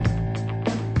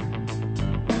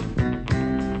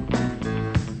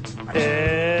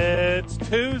It's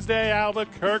Tuesday,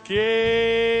 Albuquerque.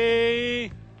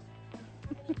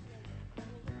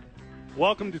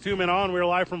 Welcome to 2 Men On. We're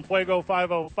live from Fuego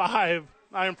 505.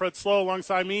 I am Fred Slow.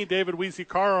 Alongside me, David Weesey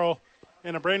Carl,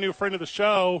 and a brand new friend of the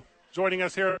show joining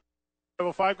us here at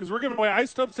 505 because we're giving away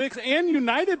Ice Tub 6 and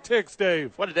United Ticks,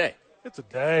 Dave. What a day. It's a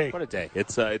day. What a day.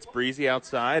 It's breezy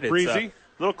outside. Breezy. It's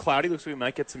a little cloudy. Looks like we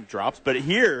might get some drops. But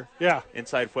here,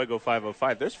 inside Fuego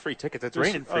 505, there's free tickets. It's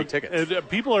raining free tickets.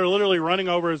 People are literally running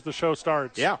over as the show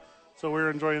starts. Yeah. So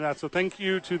we're enjoying that. So thank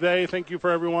you today. Thank you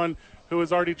for everyone who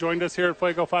has already joined us here at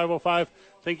Fuego 505.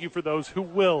 Thank you for those who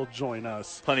will join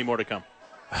us. Plenty more to come.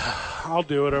 I'll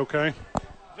do it, okay?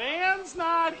 Van's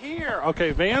not here.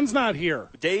 Okay, Van's not here.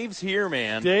 Dave's here,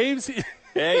 man. Dave's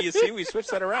Yeah, you see, we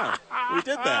switched that around. We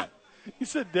did that. You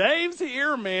said Dave's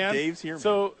here, man. Dave's here, man.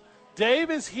 So Dave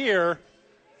is here,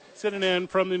 sitting in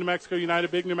from the New Mexico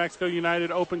United, big New Mexico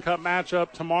United Open Cup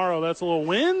matchup tomorrow. That's a little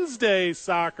Wednesday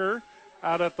soccer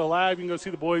out at the lab. You can go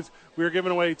see the boys. We are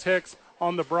giving away ticks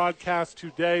on the broadcast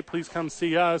today. Please come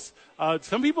see us.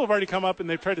 Some people have already come up and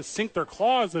they've tried to sink their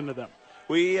claws into them.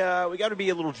 We got to be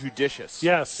a little judicious.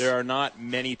 Yes. There are not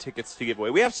many tickets to give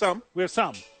away. We have some.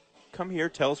 Come here.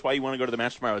 Tell us why you want to go to the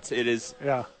match tomorrow. It is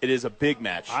a big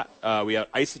match. We have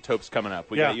Isotopes coming up.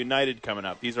 We got United coming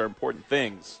up. These are important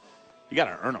things. You got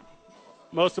to earn them.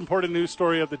 Most important news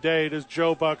story of the day. It is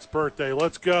Joe Buck's birthday.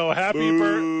 Let's go. Happy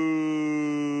birthday.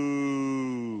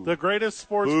 The greatest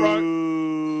sports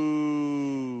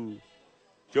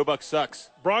Joe Buck sucks.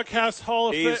 Broadcast Hall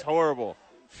of Fame. He's horrible.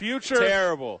 Future.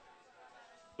 Terrible.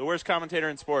 The worst commentator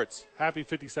in sports. Happy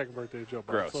 52nd birthday, Joe Buck.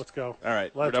 Gross. Let's go. All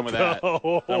right. We're done with that.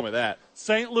 Done with that.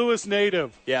 St. Louis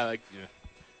native. Yeah,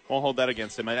 won't hold that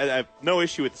against him. I have no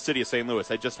issue with the city of St. Louis.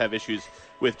 I just have issues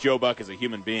with Joe Buck as a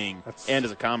human being and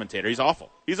as a commentator. He's awful.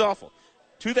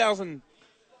 2008,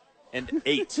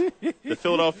 the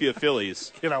Philadelphia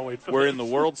Phillies were in the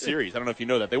World Series. I don't know if you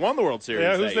know that. They won the World Series.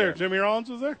 Yeah, who's there? Year. Jimmy Rollins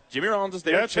was there? Jimmy Rollins was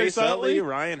there. Yeah, Chase Utley,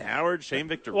 Ryan Howard, Shane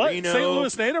Victorino. What? St.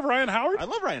 Louis native Ryan Howard? I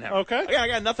love Ryan Howard. Okay. I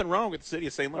got nothing wrong with the city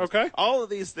of St. Louis. Okay. All of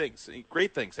these things,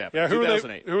 great things happened. Yeah, who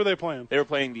 2008. Who were they playing? They were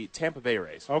playing the Tampa Bay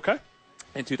Rays. Okay.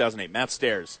 In 2008. Matt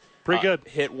Stairs. Pretty good.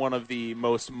 Hit one of the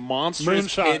most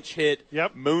monstrous pinch hit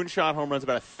moonshot home runs,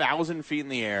 about 1,000 feet in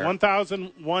the air.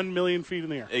 1,001 million feet in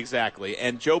the air. Exactly.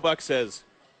 And Joe Buck says,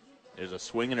 there's a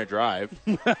swing and a drive,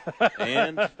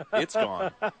 and it's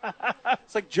gone.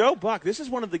 It's like, Joe Buck, this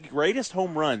is one of the greatest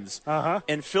home runs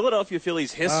in Philadelphia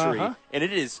Phillies history, and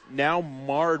it is now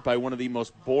marred by one of the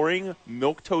most boring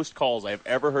milquetoast calls I've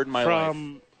ever heard in my life.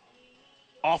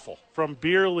 Awful. From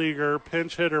beer leaguer,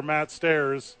 pinch hitter Matt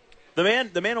Stairs. The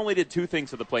man only did two things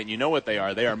to the plate, and you know what they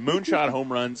are. They are moonshot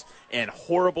home runs and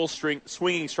horrible swinging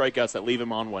strikeouts that leave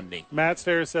him on one knee. Matt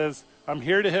Stairs says, I'm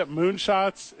here to hit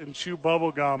moonshots and chew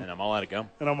bubble gum. And I'm all out of gum.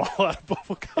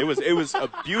 Bubble gum. It was a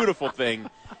beautiful thing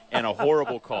and a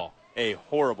horrible call. A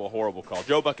horrible, horrible call.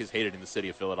 Joe Buck is hated in the city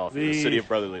of Philadelphia, the city of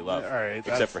brotherly love, all right,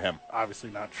 except for him. Obviously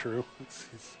not true.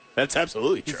 That's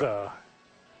absolutely true.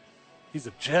 He's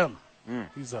a gem.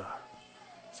 He's a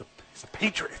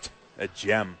patriot. A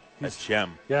gem. A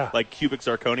gem. Yeah. Like cubic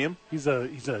zirconium? He's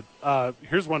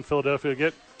here's one Philadelphia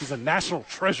get. He's a national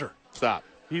treasure. Stop.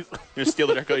 You're going to steal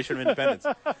the Declaration of Independence.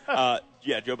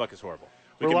 Yeah, Joe Buck is horrible.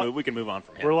 We can move on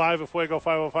from him. We're live at Fuego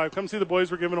 505. Come see the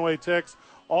boys. We're giving away ticks.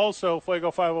 Also,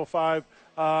 Fuego 505.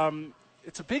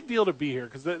 It's a big deal to be here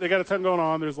because they got a ton going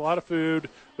on. There's a lot of food.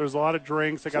 There's a lot of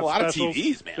drinks. They got a lot specials. of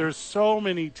TVs, man. There's so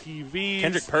many TVs.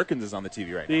 Kendrick Perkins is on the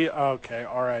TV right now. Okay,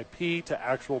 R.I.P. to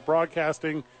actual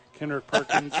broadcasting. Kendrick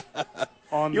Perkins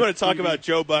on You want to talk TV. about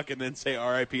Joe Buck and then say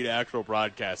R.I.P. to actual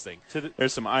broadcasting.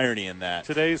 There's some irony in that.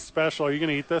 Today's special, are you going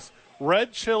to eat this?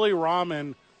 Red chili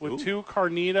ramen with 2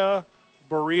 carnita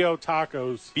burrito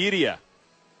tacos. Birria.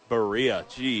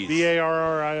 Jeez.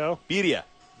 B-A-R-R-I-O? Birria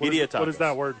tacos. What is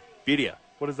that word? Birria.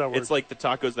 What is that word? It's like the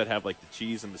tacos that have like the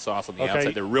cheese and the sauce on the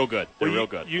outside. They're real good. Real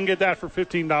good. You can get that for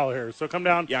 $15 here. So come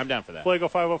down. Yeah, I'm down for that. Fuego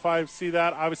 505, see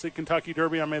that. Obviously, Kentucky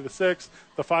Derby on May the 6th.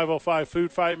 The 505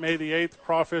 Food Fight May the 8th.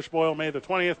 Crawfish Boil May the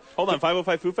 20th. Hold on,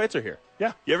 505 food fights are here.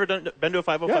 Yeah. You ever been to a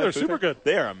 505 Yeah, they're food super fight? good.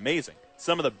 They are amazing.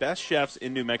 Some of the best chefs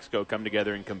in New Mexico come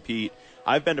together and compete.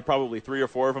 I've been to probably 3 or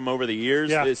 4 of them over the years.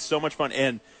 Yeah. It's so much fun.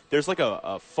 And there's like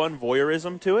a fun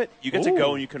voyeurism to it. You get to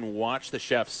go and you can watch the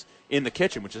chefs in the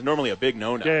kitchen, which is normally a big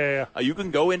no-no. Yeah. You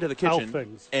can go into the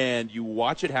kitchen and you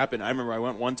watch it happen. I remember I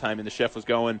went one time and the chef was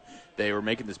going. They were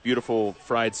making this beautiful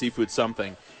fried seafood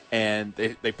something, and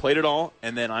they played it all.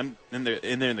 And then I'm in there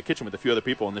in the kitchen with a few other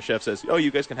people, and the chef says, "Oh,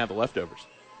 you guys can have the leftovers."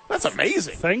 That's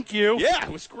amazing. Thank you. Yeah,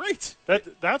 it was great.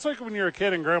 That's like when you're a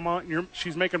kid and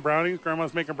she's making brownies.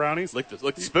 Grandma's making brownies. Lick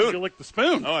the spoon. You lick the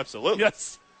spoon. Oh, absolutely.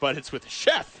 Yes. but it's with a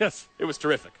chef. Yes. It was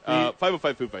terrific.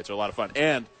 505 Food Fights are a lot of fun.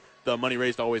 And the money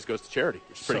raised always goes to charity,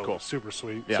 which is pretty cool. Super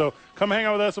sweet. Yeah. So come hang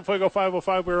out with us at Fuego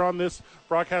 505. We're on this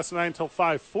broadcast tonight until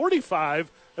 5:45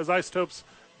 as Isotopes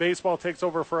baseball takes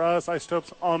over for us.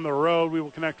 Isotopes on the road. We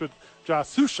will connect with Josh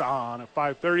Sushan at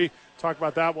 5:30. Talk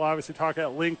about that. We'll obviously talk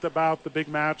at length about the big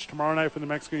match tomorrow night for New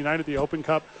Mexico United, the Open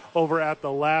Cup over at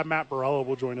the Lab. Matt Borello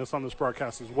will join us on this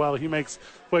broadcast as well. He makes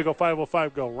Fuego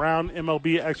 505 go round.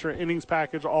 MLB extra innings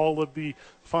package, all of the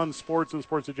fun sports and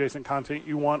sports adjacent content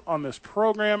you want on this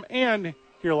program, and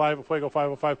here live at Fuego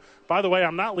 505. By the way,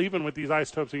 I'm not leaving with these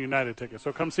Isotopes and United tickets,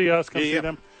 so come see us, come see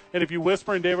them. And if you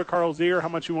whisper in David Carl's ear how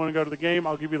much you want to go to the game,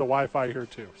 I'll give you the Wi-Fi here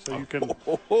too, so you can.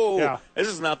 Yeah. This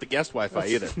is not the guest Wi-Fi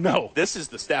either. No, this is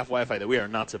the staff Wi-Fi that we are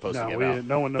not supposed to give out.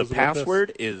 No one knows the about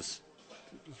password is.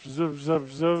 It's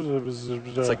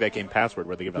It's like that game Password,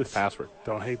 where they give out the password.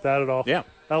 Don't hate that at all. Yeah.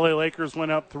 L.A. Lakers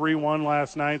went up 3-1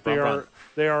 last night. They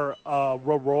are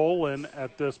rolling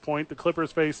at this point. The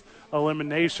Clippers face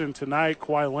elimination tonight.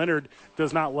 Kawhi Leonard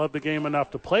does not love the game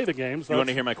enough to play the game. So you want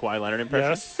to hear my Kawhi Leonard impression?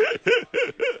 Yes.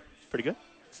 Pretty good.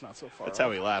 It's not so far. That's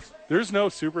how he laughs. There's no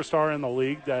superstar in the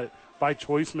league that by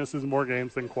choice misses more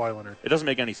games than Kawhi Leonard. It doesn't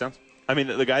make any sense. I mean,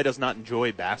 the guy does not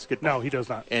enjoy basketball. No, he does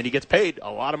not. And he gets paid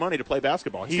a lot of money to play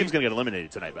basketball. His team's going to get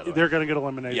eliminated tonight, by the way. They're going to get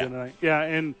eliminated tonight. Yeah,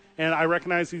 and I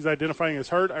recognize he's identifying as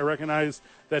hurt. I recognize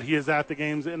that he is at the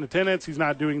games in attendance. He's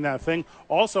not doing that thing.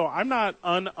 Also, I'm not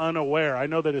unaware. I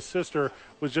know that his sister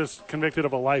was just convicted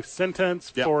of a life sentence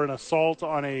for an assault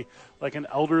on an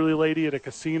elderly lady at a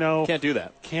casino. Can't do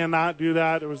that. Cannot do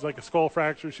that. It was like a skull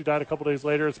fracture. She died a couple days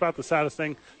later. It's about the saddest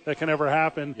thing that can ever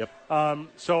happen. Yep.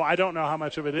 So I don't know how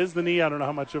much of it is the knee. I don't know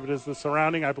how much of it is the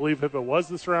surrounding. I believe if it was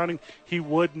the surrounding, he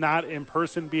would not in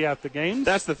person be at the games.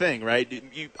 That's the thing, right?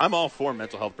 I'm all for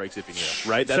mental health breaks if you need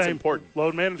them, right? That's important.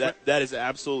 Load management. That is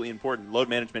absolutely important. Load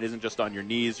management isn't just on your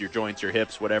knees, your joints, your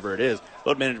hips, whatever it is.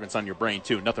 Load management's on your brain,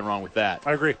 too. Nothing wrong with that.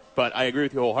 I agree. But I agree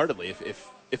with you wholeheartedly.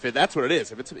 If that's what it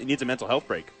is, if it needs a mental health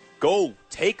break, go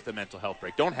take the mental health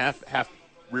break. Don't half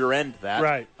rear end that.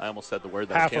 Right. I almost said the word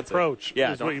that half I can't approach. Say.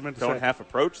 Yeah, is what you meant to don't say. half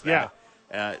approach that.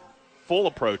 Yeah. Full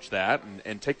approach that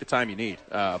and take the time you need.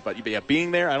 But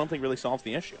being there, I don't think really solves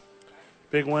the issue.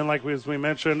 Big win, as we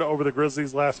mentioned, over the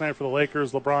Grizzlies last night for the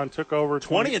Lakers. LeBron took over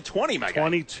 20-20, my guy.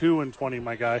 22-20,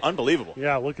 my guy. Unbelievable.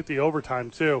 Yeah, look at the overtime,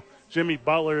 too. Jimmy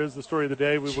Butler is the story of the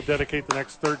day. We will dedicate the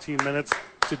next 13 minutes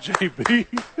to JB.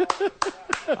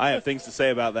 I have things to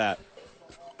say about that.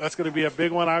 That's going to be a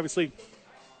big one, obviously.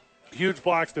 Huge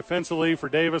blocks defensively for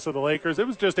Davis of the Lakers. It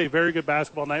was just a very good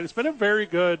basketball night. It's been a very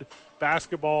good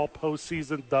basketball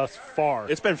postseason thus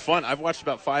far. It's been fun. I've watched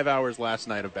about 5 hours last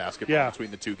night of basketball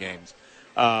between the two games.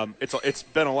 It's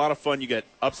been a lot of fun. You get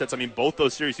upsets. I mean, both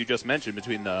those series you just mentioned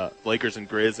between the Lakers and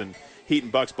Grizz and Heat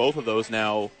and Bucks, both of those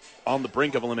now on the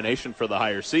brink of elimination for the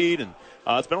higher seed, and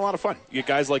it's been a lot of fun. You get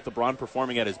guys like LeBron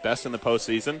performing at his best in the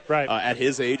postseason. Right. At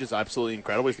his age is absolutely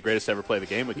incredible. He's the greatest to ever play the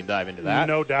game. We can dive into that.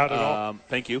 No doubt at all.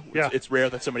 Thank you. Yeah. It's rare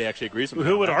that somebody actually agrees with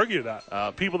me. Who would argue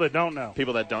that? People that don't know.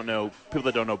 People that don't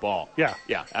know ball. Yeah.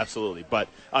 Yeah, absolutely. But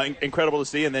incredible to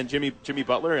see. And then Jimmy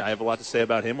Butler, I have a lot to say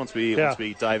about him once we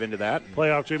dive into that.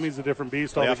 Playoff Jimmy's a different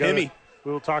beast Playoff altogether. Jimmy.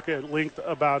 We will talk at length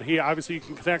about he. Obviously, you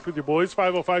can connect with your boys,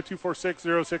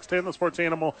 505-246-0610, the Sports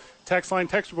Animal text line.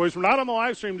 Text your boys. We're not on the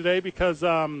live stream today because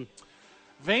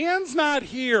Van's not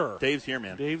here. Dave's here,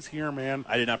 man. Dave's here, man.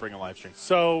 I did not bring a live stream.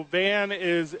 So Van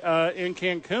is in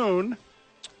Cancun.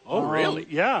 Oh, really?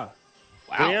 Yeah.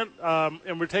 Wow. Van,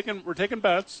 and we're taking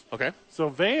bets. Okay. So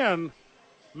Van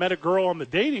met a girl on the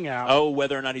dating app. Oh,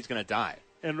 whether or not he's going to die.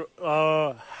 And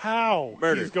how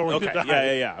Murdered. he's going to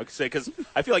die. Yeah. Because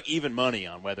I feel like even money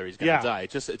on whether he's going to die.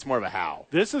 It's more of a how.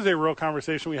 This is a real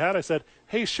conversation we had. I said,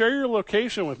 hey, share your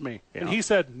location with me. Yeah. And he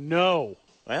said, no.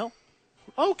 Well,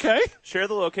 okay. Share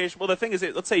the location. Well, the thing is,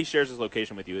 let's say he shares his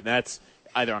location with you, and that's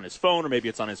either on his phone or maybe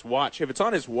it's on his watch. If it's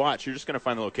on his watch, you're just going to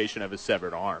find the location of his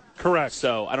severed arm. Correct.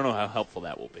 So I don't know how helpful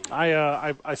that will be.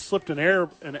 I slipped an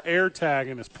air tag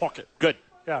in his pocket. Good.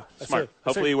 Yeah. Smart.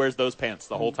 Hopefully he wears those pants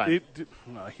the whole time.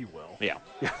 He will.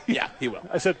 Yeah, he will.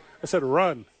 I said,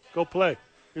 run, go play.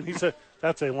 And he said,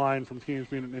 that's a line from Teenage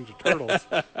Mutant Ninja Turtles.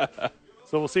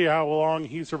 So we'll see how long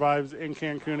he survives in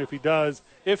Cancun if he does.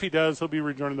 If he does, he'll be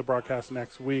rejoining the broadcast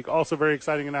next week. Also, very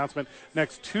exciting announcement.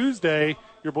 Next Tuesday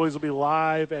your boys will be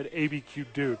live at ABQ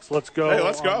Dukes. Let's go. Hey,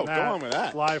 let's go. That. Go on with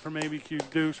that. Live from ABQ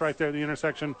Dukes right there at the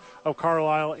intersection of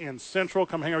Carlisle and Central.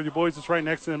 Come hang out with your boys. It's right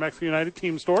next to the Mexico United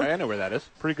team store. Hey, I know where that is.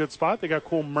 Pretty good spot. They got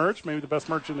cool merch, maybe the best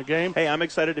merch in the game. Hey, I'm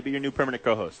excited to be your new permanent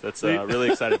co-host. That's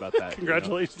really excited about that.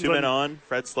 Congratulations. Two men on,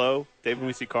 Fred Slow, David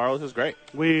We See Carl. This is great.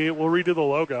 We'll redo the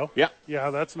logo. Yeah.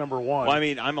 Yeah, that's number one. Well, I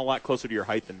mean, I'm a lot closer to your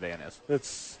height than Van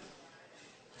is.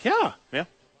 Yeah.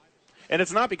 And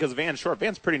it's not because Van's short.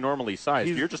 Van's pretty normally sized.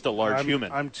 You're just a large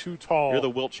human. I'm too tall. You're the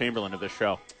Wilt Chamberlain of this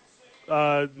show.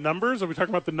 Numbers? Are we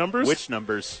talking about the numbers? Which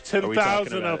numbers?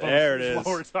 10,000 of them. There it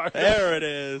is. There it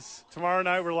is. Tomorrow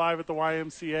night we're live at the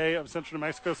YMCA of Central New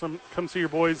Mexico. So come see your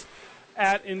boys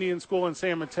at Indian School in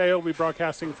San Mateo. We'll be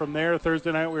broadcasting from there.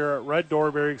 Thursday night we are at Red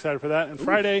Door. Very excited for that. And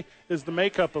Friday is the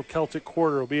makeup of Celtic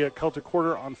Quarter. We'll be at Celtic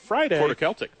Quarter on Friday. Quarter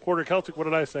Celtic. Quarter Celtic. What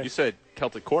did I say? You said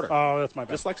Celtic Quarter. Oh, that's my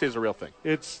bad. Dyslexia is a real thing.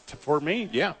 It's for me.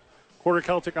 Yeah. Quarter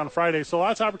Celtic on Friday. So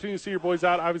lots of opportunities to see your boys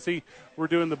out. Obviously, we're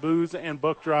doing the booze and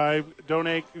book drive.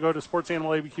 Donate. Go to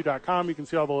sportsanimалabq.com. You can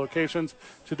see all the locations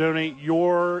to donate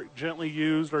your gently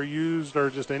used or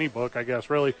just any book, I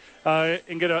guess, really,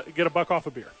 and get a buck off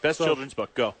a beer. Best children's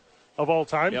book. Go. Of all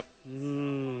time? Yep.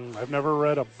 I've never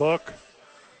read a book.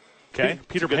 Okay.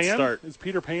 Peter Pan? Start. Is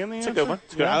Peter Pan the answer? It's a good one.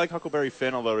 It's good. Yeah. I like Huckleberry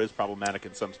Finn, although it is problematic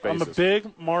in some spaces. I'm a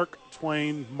big Mark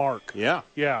Twain Mark. Yeah.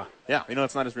 Yeah. Yeah. You know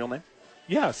that's not his real name?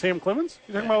 Yeah, Sam Clemens?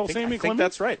 You're talking about Sammy Clemens? I think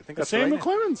that's right. I think that's Sam right.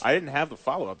 Clemens. I didn't have the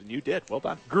follow-up, and you did. Well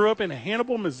done. Grew up in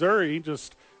Hannibal, Missouri,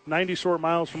 just 90 short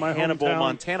miles from my Hannibal,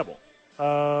 hometown.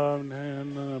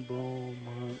 Montanable.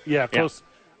 Yeah, close.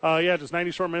 Just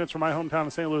 90 short minutes from my hometown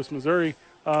of St. Louis, Missouri.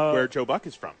 Where Joe Buck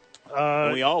is from.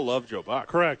 And we all love Joe Buck.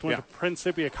 Correct. Went to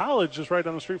Principia College, just right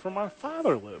down the street from my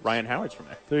father lives. Ryan Howard's from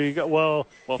there. There you go. Well,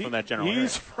 from that general he's area.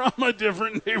 from a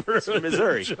different neighborhood from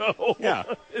Missouri. than Joe. Yeah.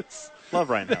 Love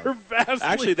Ryan Howard.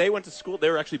 Actually, they went to school. They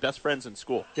were actually best friends in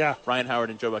school. Yeah. Ryan Howard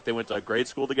and Joe Buck. They went to grade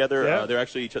school together. Yeah. They're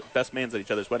actually best mans at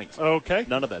each other's weddings. Okay.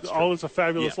 None of that's true. All is a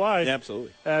fabulous lie. Yeah,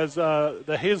 absolutely. As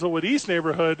the Hazelwood East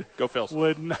neighborhood Go Phils.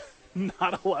 would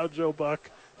not allow Joe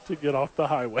Buck to get off the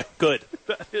highway. Good.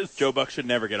 That is Joe Buck should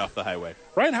never get off the highway.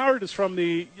 Ryan Howard is from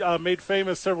the made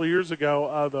famous several years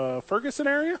ago the Ferguson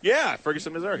area. Yeah,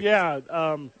 Ferguson, Missouri. Yeah.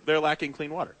 They're lacking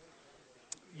clean water.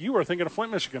 You were thinking of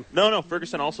Flint, Michigan. No,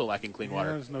 Ferguson also lacking clean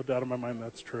water. There's no doubt in my mind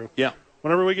that's true. Yeah.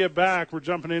 Whenever we get back, we're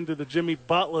jumping into the Jimmy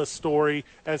Butler story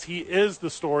as he is the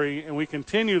story, and we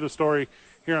continue the story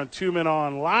here on Two Men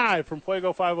On live from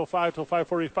Fuego 505 till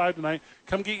 5:45 tonight.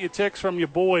 Come get your ticks from your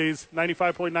boys,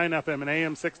 95.9 FM and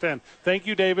AM 610. Thank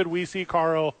you, David. We see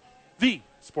Carl, the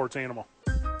sports animal.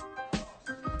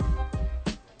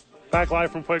 Back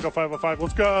live from Fuego 505.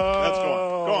 Let's go. Let's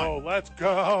go on. Let's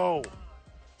go.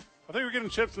 I think we're getting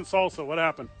chips and salsa. What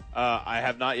happened? I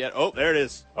have not yet. Oh, there it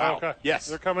is. Wow. Okay. Yes.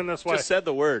 They're coming this way. Just said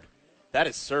the word. That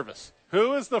is service.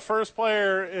 Who is the first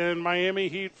player in Miami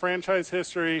Heat franchise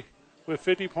history with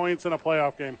 50 points in a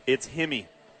playoff game? It's Himmy.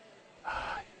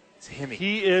 It's Himmy.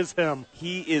 He is him.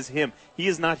 He is him. He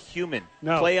is not human.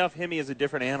 No. Playoff Himmy is a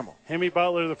different animal. Himmy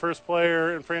Butler, the first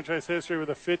player in franchise history with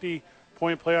a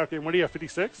 50-point playoff game. What do you have,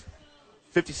 56?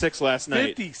 56 last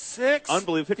night. 56?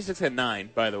 Unbelievable. 56 had 9,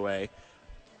 by the way.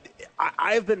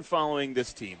 I've been following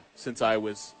this team since I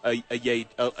was a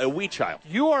wee child.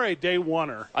 You are a day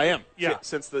oneer. I am. Yeah.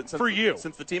 Since the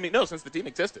team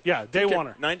existed. Yeah, day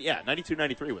oneer. 92,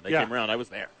 93 when they came around. I was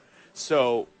there.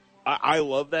 So I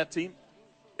love that team.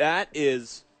 That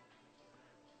is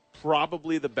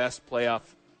probably the best playoff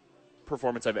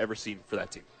performance I've ever seen for that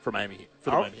team, for Miami Heat,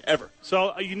 Miami Heat, ever.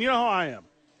 So you know how I am.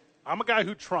 I'm a guy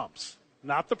who trumps,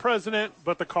 not the president,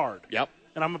 but the card. Yep.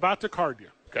 And I'm about to card you.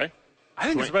 Okay. I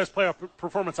think it's the best playoff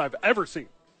performance I've ever seen.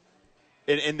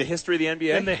 In the history of the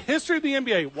NBA? In the history of the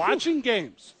NBA, watching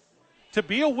games, to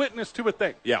be a witness to a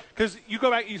thing. Yeah. Because you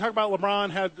go back, you talk about LeBron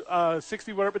had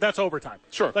 60 whatever, but that's overtime.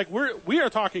 Sure. Like we are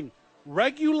talking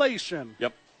regulation.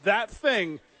 Yep. That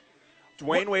thing.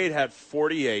 Dwayne Wade had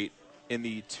 48 in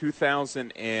the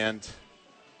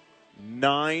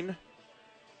 2009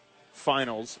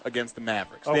 finals against the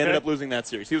Mavericks. Okay. They ended up losing that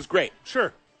series. He was great.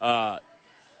 Sure. Were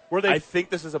they? I think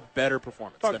this is a better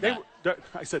performance than that.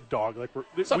 I said dog. Like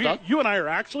dog? You and I are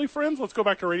actually friends. Let's go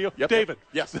back to radio. Yep. David.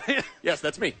 Yes. Yes,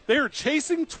 that's me. They are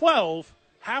chasing 12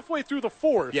 halfway through the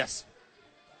fourth. Yes.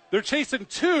 They're chasing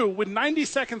 2 with 90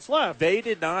 seconds left. They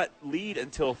did not lead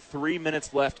until 3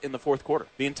 minutes left in the fourth quarter.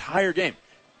 The entire game.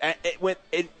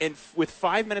 With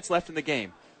 5 minutes left in the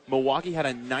game, Milwaukee had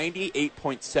a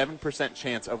 98.7%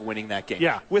 chance of winning that game.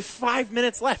 Yeah. With 5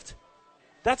 minutes left.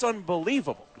 That's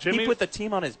unbelievable. Jimmy, he put the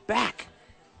team on his back.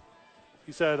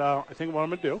 He said, I think what I'm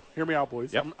going to do, hear me out,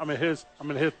 boys. Yep. I'm going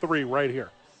to hit 3 right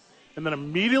here. and then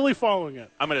immediately following it.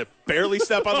 I'm going to barely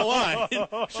step on the line.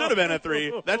 Should have been a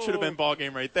 3. That should have been ball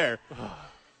game right there.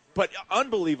 But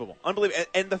unbelievable.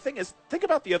 And the thing is, think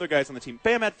about the other guys on the team.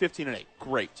 Bam had 15 and 8.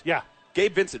 Great. Yeah.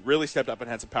 Gabe Vincent really stepped up and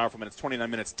had some powerful minutes. 29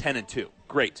 minutes, 10 and 2.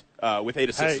 Great. With 8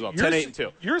 assists as well. 10, 8, and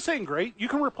 2. You're saying great. You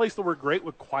can replace the word great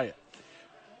with quiet.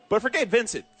 But for Gabe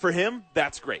Vincent, for him,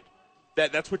 that's great.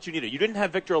 That's what you needed. You didn't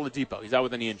have Victor Oladipo. He's out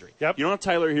with a knee injury. Yep. You don't have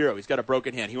Tyler Hero. He's got a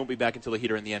broken hand. He won't be back until the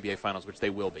Heat are in the NBA Finals, which they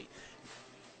will be.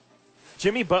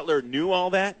 Jimmy Butler knew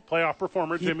all that. Playoff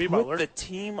performer, Jimmy He Butler. put the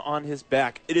team on his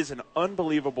back. It is an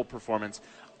unbelievable performance.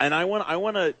 And I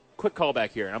want a quick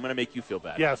callback here, and I'm going to make you feel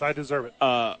bad. Yes, I deserve it.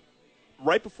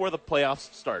 Right before the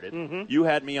playoffs started, you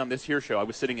had me on this here show. I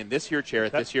was sitting in this here chair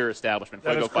at this here establishment.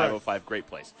 Fuego 505, great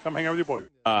place. Come hang out with your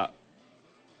boy.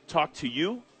 Talk to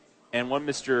you and one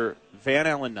Mr. Van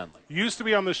Allen Nunley. Used to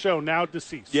be on the show, now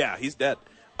deceased. Yeah, he's dead.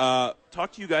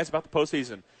 Talk to you guys about the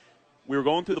postseason. We were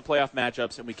going through the playoff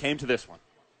matchups, and we came to this one.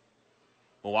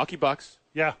 Milwaukee Bucks,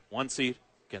 1 seed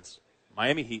against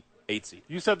Miami Heat, 8 seed.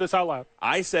 You said this out loud.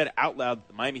 I said out loud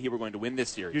the Miami Heat were going to win this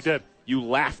series. You did. You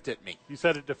laughed at me. You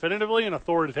said it definitively and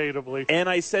authoritatively. And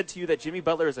I said to you that Jimmy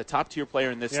Butler is a top-tier player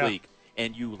in this league,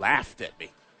 and you laughed at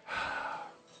me.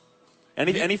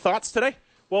 Any thoughts today?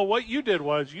 Well, what you did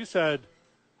was you said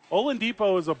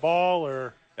Oladipo is a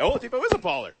baller. Oladipo is a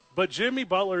baller. But Jimmy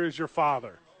Butler is your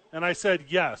father. And I said,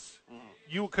 yes.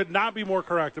 You could not be more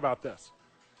correct about this.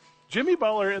 Jimmy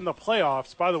Butler in the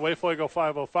playoffs, by the way, Fuego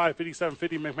 505,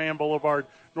 5750 McMahon Boulevard,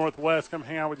 Northwest. Come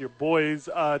hang out with your boys.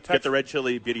 Get the red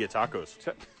chili birria tacos.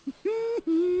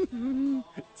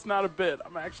 It's not a bit.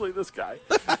 I'm actually this guy.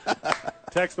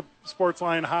 Text the sports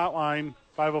line hotline,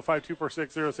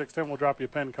 505-246-0610. We'll drop you a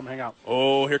pen. Come hang out.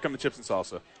 Oh, here come the chips and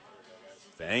salsa.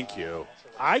 Thank you.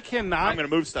 I cannot. I'm going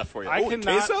to move stuff for you. I cannot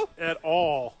queso? at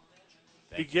all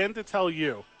begin to tell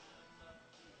you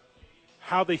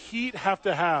how the Heat have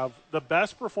to have the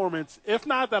best performance, if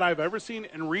not that I've ever seen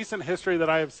in recent history that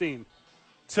I have seen,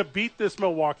 to beat this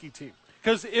Milwaukee team.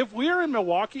 Because if we were in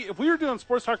Milwaukee, if we were doing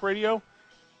sports talk radio,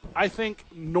 I think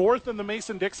north of the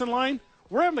Mason-Dixon line,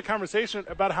 we're having the conversation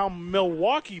about how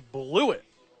Milwaukee blew it.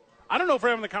 I don't know if we're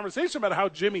having the conversation about how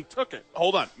Jimmy took it.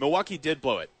 Hold on. Milwaukee did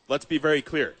blow it. Let's be very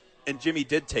clear. And Jimmy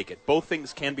did take it. Both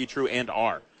things can be true and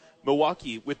are.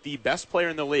 Milwaukee, with the best player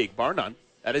in the league, bar none,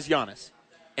 that is Giannis,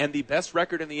 and the best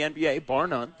record in the NBA, bar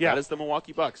none, that is the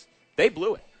Milwaukee Bucks. They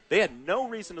blew it. They had no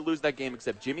reason to lose that game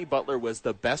except Jimmy Butler was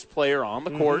the best player on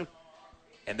the court,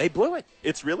 and they blew it.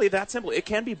 It's really that simple. It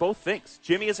can be both things.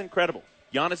 Jimmy is incredible.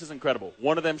 Giannis is incredible.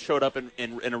 One of them showed up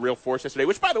in a real force yesterday,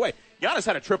 which, by the way, Giannis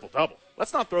had a triple-double.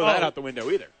 Let's not throw that out the window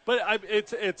either. But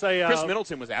it's a Chris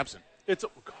Middleton was absent. It's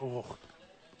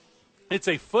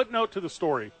a footnote to the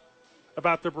story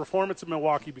about the performance of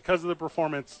Milwaukee because of the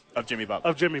performance of Jimmy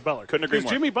Butler. Couldn't agree more. Because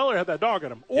Jimmy Butler had that dog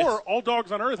in him. Or all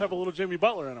dogs on earth have a little Jimmy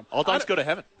Butler in them. All dogs go to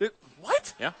heaven.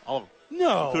 What? Yeah, all of them.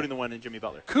 No. Including the one in Jimmy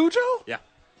Butler. Cujo? Yeah.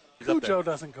 Cujo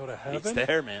doesn't go to heaven. He's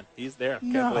there, man. He's there.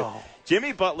 No.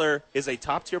 Jimmy Butler is a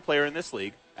top-tier player in this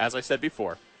league, as I said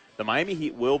before. The Miami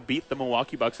Heat will beat the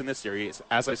Milwaukee Bucks in this series,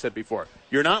 as I said before.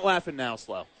 You're not laughing now,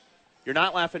 Slow. You're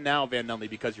not laughing now, Van Nunley,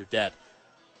 because you're dead.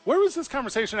 Where was this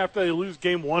conversation after they lose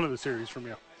game 1 of the series from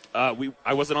you?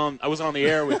 I wasn't on the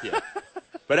air with you.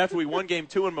 But after we won game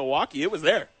 2 in Milwaukee, it was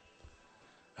there.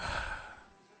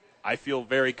 I feel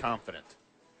very confident.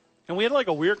 And we had like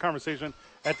a weird conversation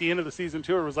at the end of the season,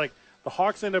 too. It was like, the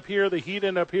Hawks end up here, the Heat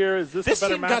end up here. Is this a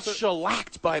better matchup? This team got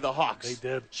shellacked by the Hawks. They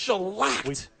did.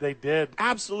 Shellacked. They did.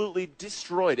 Absolutely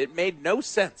destroyed. It made no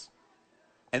sense.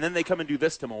 And then they come and do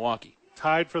this to Milwaukee.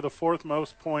 Tied for the 4th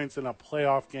most points in a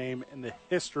playoff game in the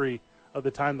history of the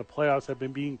time the playoffs have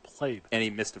been being played. And he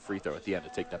missed a free throw at the end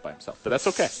to take that by himself. But that's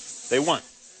okay. They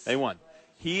won.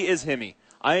 He is Himmy.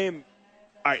 All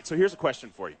right, so here's a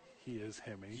question for you. He is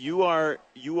Himmy. You are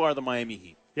the Miami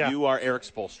Heat. Yeah. You are Eric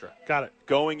Spoelstra. Got it.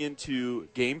 Going into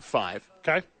Game 5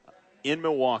 in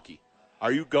Milwaukee,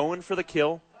 are you going for the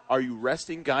kill? Are you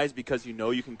resting guys because you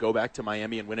know you can go back to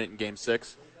Miami and win it in Game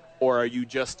 6? Or are you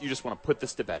just want to put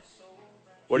this to bed?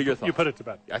 What are your thoughts? You put it to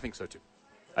bed. I think so, too.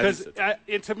 Because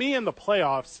to me in the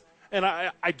playoffs, and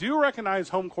I do recognize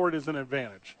home court is an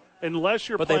advantage. Unless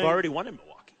you're But playing, they've already won in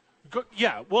Milwaukee.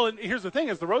 Well, and here's the thing.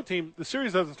 As the road team, the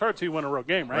series doesn't start until you win a road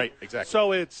game, right? Right, exactly.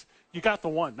 So you got the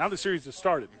one. Now the series has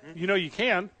started. Mm-hmm. You know you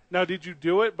can. Now, did you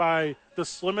do it by the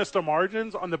slimmest of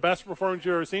margins on the best performance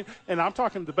you've ever seen? And I'm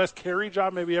talking the best carry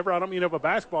job maybe ever. I don't mean of a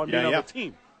basketball. I mean of a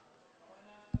team.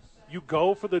 You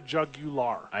go for the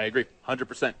jugular. I agree.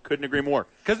 100%. Couldn't agree more.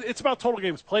 Because it's about total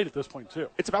games played at this point, too.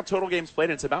 It's about total games played,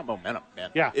 and it's about momentum,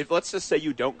 man. Yeah. If let's just say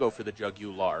you don't go for the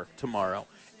jugular tomorrow,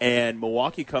 and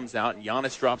Milwaukee comes out and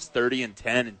Giannis drops 30 and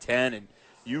 10 and 10, and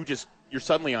you're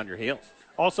suddenly on your heels.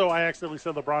 Also, I accidentally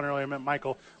said LeBron earlier. I meant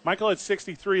Michael. Michael had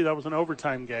 63. That was an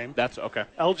overtime game. That's okay.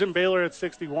 Elgin Baylor at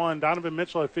 61. Donovan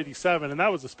Mitchell at 57. And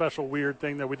that was a special weird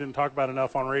thing that we didn't talk about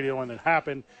enough on radio when it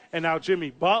happened. And now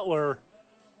Jimmy Butler.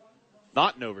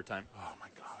 Not in overtime. Oh, my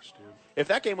gosh, dude. If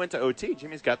that game went to OT,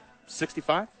 Jimmy's got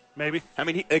 65. Maybe. I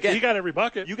mean, he got every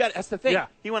bucket. That's the thing. Yeah.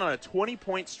 He went on a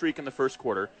 20-point streak in the first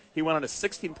quarter. He went on a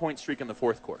 16-point streak in the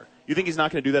fourth quarter. You think he's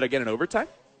not going to do that again in overtime?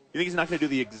 You think he's not going to do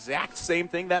the exact same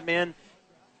thing? That man,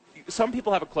 some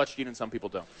people have a clutch gene and some people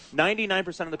don't.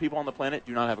 99% of the people on the planet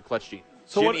do not have a clutch gene.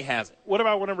 So Jimmy has it. What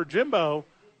about whenever Jimbo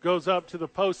goes up to the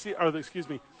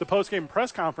post-game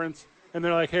press conference and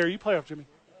they're like, "Hey, are you playoff Jimmy?"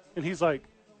 And he's like,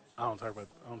 I don't talk about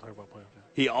playoff Jimmy.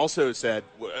 He also said,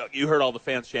 you heard all the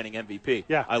fans chanting MVP.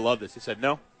 Yeah. I love this. He said,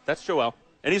 no, that's Joel.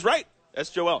 And he's right. That's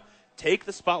Joel. Take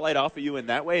the spotlight off of you in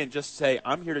that way and just say,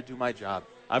 I'm here to do my job.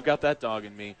 I've got that dog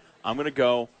in me. I'm going to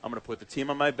go. I'm going to put the team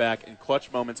on my back. In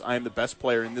clutch moments, I am the best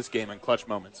player in this game in clutch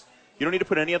moments. You don't need to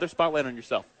put any other spotlight on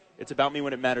yourself. It's about me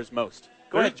when it matters most.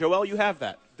 Go ahead, Joel, you have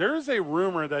that. There is a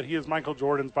rumor that he is Michael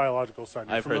Jordan's biological son.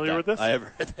 Are you familiar with this? I have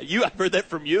heard that. I've heard that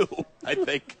from you, I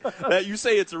think. That you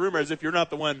say it's a rumor as if you're not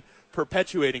the one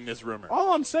perpetuating this rumor.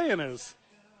 All I'm saying is,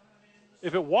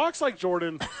 if it walks like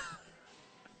Jordan,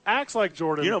 acts like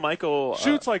Jordan, Michael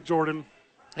shoots like Jordan.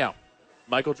 Yeah.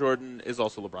 Michael Jordan is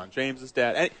also LeBron James'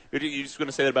 dad. And you're just going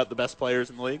to say that about the best players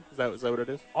in the league? Is that what it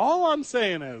is? All I'm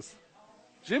saying is,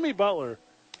 Jimmy Butler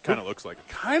kind of looks like him.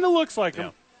 Kind of looks like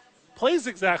him. Plays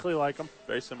exactly like him.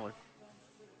 Very similar.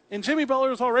 And Jimmy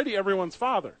Butler is already everyone's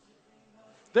father.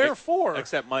 Therefore,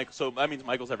 except Michael. So that means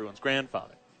Michael's everyone's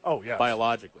grandfather. Oh, yeah.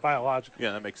 Biologically.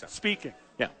 Yeah, that makes sense. Speaking.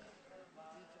 Yeah.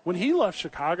 When he left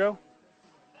Chicago.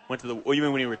 You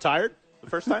mean when he retired the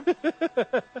first time?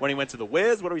 When he went to the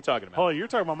Wiz? What are we talking about? Oh, you're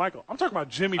talking about Michael. I'm talking about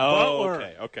Jimmy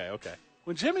Butler. Okay.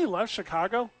 When Jimmy left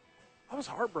Chicago, I was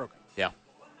heartbroken. Yeah.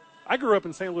 I grew up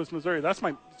in St. Louis, Missouri.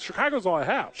 Chicago's all I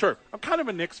have. Sure. I'm kind of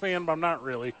a Knicks fan, but I'm not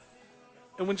really.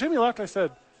 And when Jimmy left, I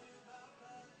said,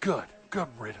 good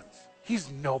riddance. He's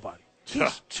nobody.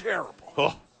 He's terrible.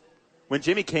 Oh. When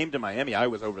Jimmy came to Miami, I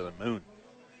was over the moon.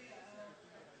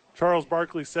 Charles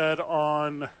Barkley said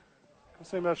on, what's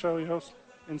the name of that show he hosts?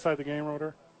 Inside the Game or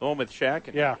whatever? The one with Shaq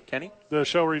and Kenny? The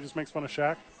show where he just makes fun of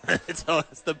Shaq? It's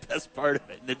the best part of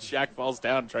it. And then Shaq falls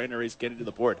down trying to race Kenny to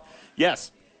the board.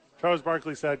 Yes. Charles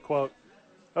Barkley said, quote,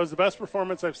 "That was the best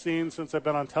performance I've seen since I've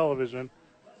been on television.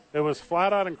 It was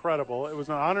flat out incredible. It was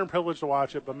an honor and privilege to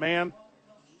watch it, but man,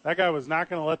 that guy was not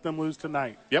going to let them lose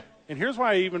tonight." Yep. And here's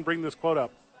why I even bring this quote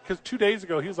up. Because 2 days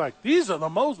ago, he was like, "These are the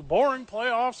most boring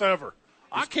playoffs ever.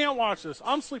 I can't watch this.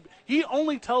 I'm sleeping." He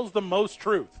only tells the most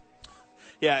truth.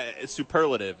 Yeah,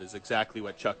 superlative is exactly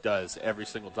what Chuck does every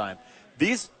single time.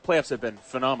 These playoffs have been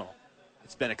phenomenal.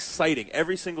 It's been exciting.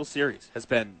 Every single series has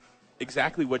been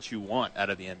exactly what you want out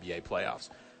of the NBA playoffs.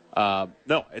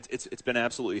 No, it's been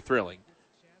absolutely thrilling.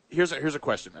 Here's a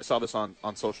question. I saw this on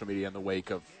social media in the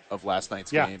wake of last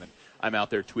night's game, and I'm out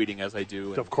there tweeting as I do,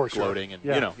 and of course gloating, and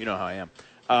you know how I am.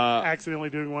 Accidentally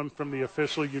doing one from the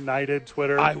official United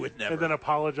Twitter. I would never. And then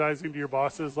apologizing to your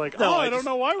bosses like, no, I don't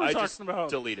know why we're talking just about.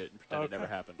 Delete it and pretend it never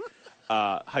happened.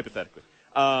 Hypothetically.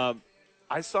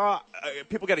 I saw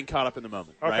people getting caught up in the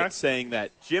moment, right? Saying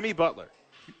that Jimmy Butler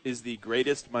is the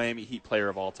greatest Miami Heat player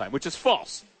of all time, which is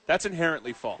false. That's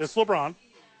inherently false. It's LeBron.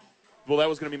 Well, that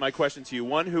was going to be my question to you.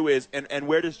 One, who is, and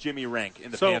where does Jimmy rank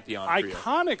in the pantheon?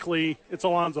 Iconically, it's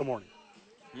Alonzo Mourning.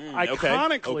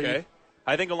 Iconically. Okay.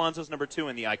 I think Alonzo's number 2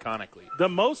 in the iconically. The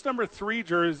most number 33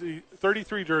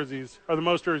 jerseys are the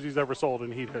most jerseys ever sold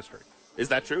in Heat history. Is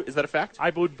that true? Is that a fact? I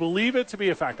would believe it to be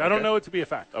a fact. I don't know it to be a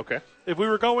fact. Okay. If we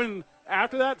were going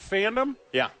after that, fandom.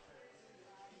 Yeah.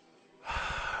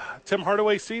 Tim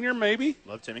Hardaway Sr., maybe.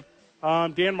 Love Timmy.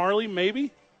 Dan Marley,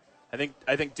 maybe. I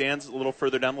think Dan's a little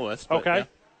further down the list. Okay.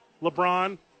 Yeah.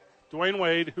 LeBron, Dwayne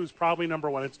Wade, who's probably number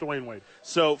 1. It's Dwayne Wade.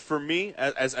 So for me,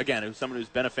 as someone who's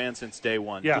been a fan since day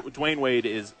one, Dwayne Wade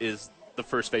is the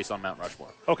first face on Mount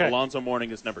Rushmore. Okay. Alonzo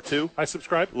Mourning is number 2. I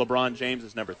subscribe. LeBron James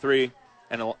is number 3,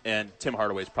 and Tim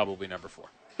Hardaway is probably number 4.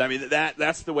 I mean,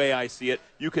 that's the way I see it.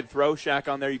 You could throw Shaq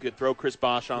on there. You could throw Chris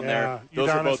Bosh on there. Those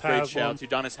are both great shouts.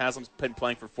 Udonis Haslam's been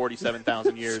playing for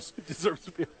 47,000 years. He deserves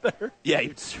to be up there. Yeah, he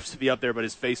deserves to be up there, but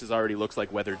his face already looks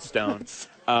like weathered stone.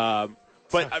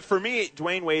 But for me,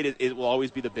 Dwayne Wade it will always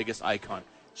be the biggest icon.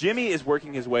 Jimmy is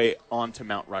working his way onto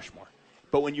Mount Rushmore.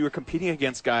 But when you were competing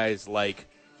against guys like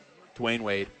Dwayne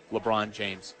Wade, LeBron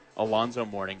James, Alonzo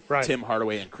Mourning, Right. Tim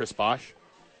Hardaway, and Chris Bosh.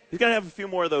 He's got to have a few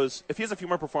more of those. If he has a few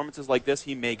more performances like this,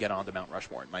 he may get onto Mount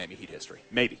Rushmore in Miami Heat history.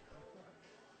 Maybe.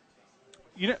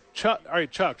 Chuck,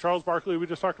 Charles Barkley we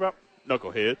just talked about.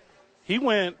 Knucklehead. He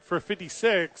went for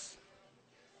 56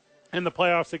 in the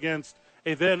playoffs against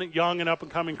a then young and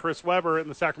up-and-coming Chris Webber in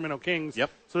the Sacramento Kings. Yep.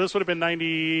 So this would have been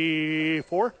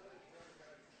 94.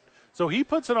 So he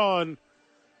puts it on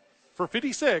for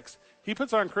 56. He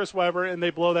puts on Chris Webber, and they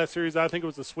blow that series. I think it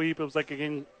was a sweep. It was like a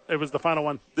game. It was the final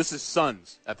one. This is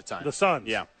Suns at the time. The Suns.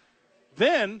 Yeah.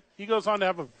 Then he goes on to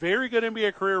have a very good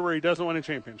NBA career where he doesn't win a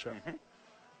championship. Mm-hmm.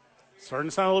 Starting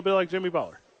to sound a little bit like Jimmy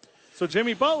Butler. So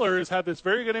Jimmy Butler has had this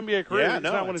very good NBA career. Yeah, and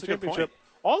no, not won a that's a good championship. point.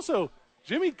 Also,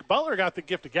 Jimmy Butler got the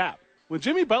gift of gab. When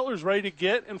Jimmy Butler's ready to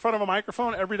get in front of a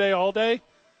microphone every day, all day,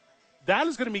 that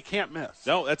is going to be can't miss.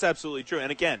 No, that's absolutely true.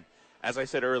 And again, as I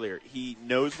said earlier, he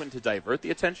knows when to divert the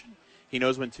attention. He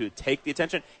knows when to take the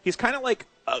attention. He's kind of like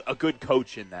a good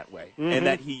coach in that way, and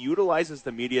that he utilizes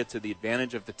the media to the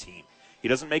advantage of the team. He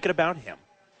doesn't make it about him.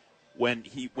 When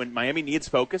Miami needs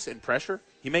focus and pressure,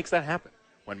 he makes that happen.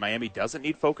 When Miami doesn't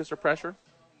need focus or pressure,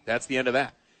 that's the end of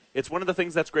that. It's one of the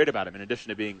things that's great about him, in addition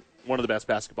to being one of the best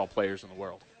basketball players in the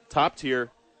world. Top tier,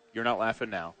 you're not laughing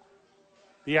now.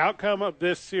 The outcome of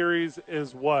this series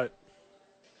is what?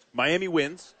 Miami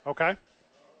wins. Okay.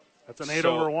 That's an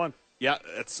 8-1. Yeah,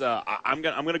 it's. I'm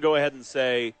gonna go ahead and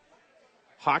say,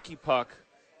 hockey puck,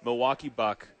 Milwaukee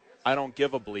Buck. I don't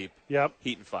give a bleep. Yep.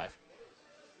 Heat in 5.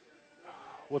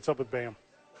 What's up with Bam?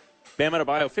 Bam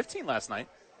Adebayo, 15 last night,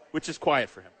 which is quiet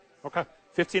for him. Okay.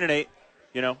 15 and 8.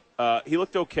 He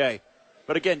looked okay,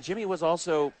 but again, Jimmy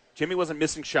wasn't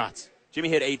missing shots. Jimmy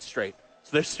hit 8 straight, so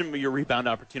there's some of your rebound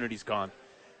opportunities gone.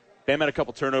 Bam had a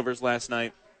couple turnovers last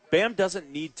night. Bam doesn't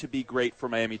need to be great for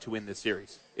Miami to win this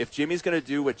series. If Jimmy's going to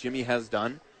do what Jimmy has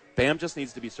done, Bam just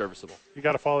needs to be serviceable. You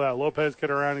got to follow that Lopez kid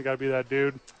around. You got to be that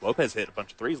dude. Lopez hit a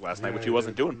bunch of threes last night, which he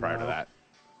wasn't doing prior to that.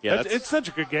 Yeah, it's such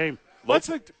a good game.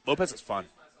 Lopez is fun.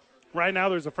 Right now,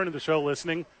 there's a friend of the show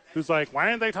listening who's like, why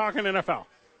aren't they talking NFL?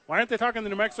 Why aren't they talking the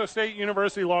New Mexico State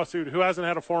University lawsuit, who hasn't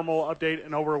had a formal update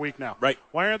in over a week now? Right.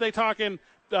 Why aren't they talking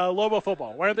Lobo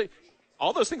football? Why aren't they?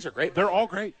 All those things are great. They're all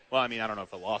great. Well, I mean, I don't know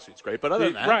if a lawsuit's great, but other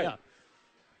than that, right. yeah.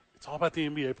 It's all about the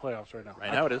NBA playoffs right now.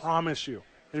 Right now it is. I promise you.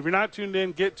 And if you're not tuned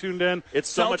in, get tuned in. It's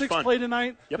so much fun. Celtics play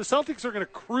tonight. Yep. The Celtics are going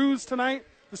to cruise tonight.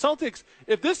 The Celtics,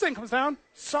 if this thing comes down,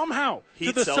 somehow, Heat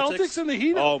to the Celtics and the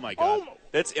Heat. Oh, my God.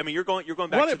 You're going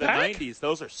back to the 90s.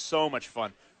 Those are so much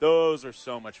fun.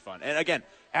 And again,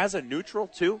 as a neutral,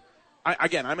 too,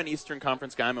 I'm an Eastern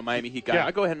Conference guy. I'm a Miami Heat guy. Yeah.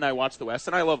 I go ahead and I watch the West,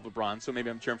 and I love LeBron, so maybe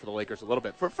I'm cheering for the Lakers a little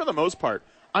bit. For the most part,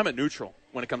 I'm a neutral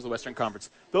when it comes to the Western Conference.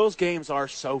 Those games are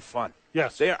so fun.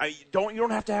 Yes. You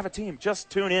don't have to have a team. Just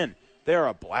tune in. They're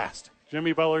a blast.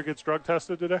 Jimmy Butler gets drug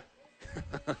tested today?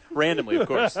 Randomly, of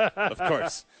course. Of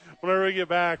course. Whenever we get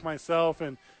back, myself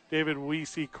and David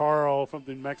Weesey Carl from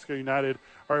the New Mexico United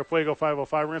are at Fuego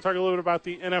 505. We're going to talk a little bit about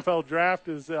the NFL draft.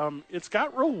 It's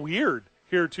got real weird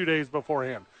here 2 days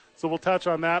beforehand. So we'll touch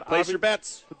on that. Place your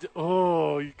bets.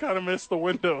 Oh, you kind of missed the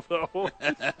window, though.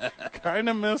 Kind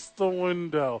of missed the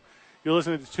window. You're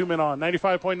listening to 2 Men On,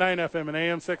 95.9 FM and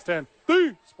AM 610,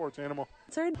 the Sports Animal.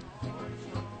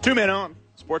 2 Men On,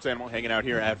 Sports Animal, hanging out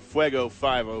here at Fuego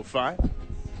 505.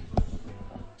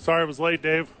 Sorry I was late,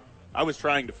 Dave. I was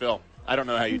trying to fill. I don't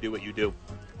know how you do what you do.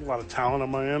 A lot of talent on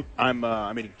my end.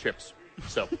 I'm eating chips,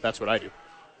 so that's what I do.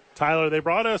 Tyler, they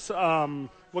brought us,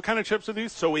 what kind of chips are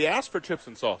these? So we asked for chips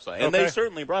and salsa, and they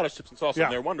certainly brought us chips and salsa,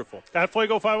 and they're wonderful. At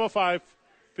Fuego 505,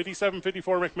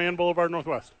 5754 McMahon Boulevard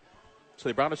Northwest. So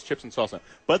they brought us chips and salsa.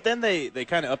 But then they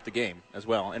kind of upped the game as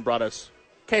well and brought us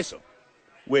queso,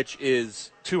 which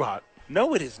is... Too hot.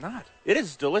 No, it is not. It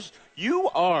is delicious. You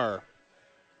are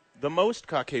the most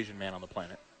Caucasian man on the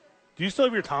planet. Do you still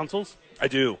have your tonsils? I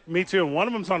do. Me too. And one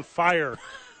of them's on fire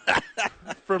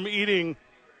from eating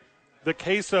the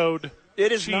quesoed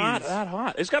It is cheese. not that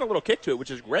hot. It's got a little kick to it, which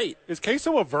is great. Is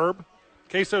queso a verb?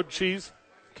 Quesoed cheese?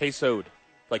 Quesoed.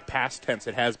 Like past tense,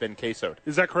 it has been quesoed.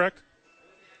 Is that correct?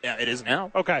 Yeah, it is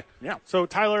now. Okay. Yeah. So,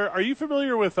 Tyler, are you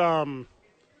familiar with,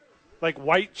 like,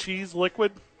 white cheese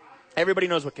liquid? Everybody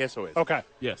knows what queso is. Okay.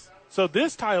 Yes. So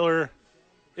this, Tyler,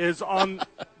 is on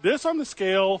on the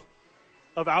scale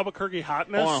of Albuquerque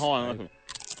hotness. Hold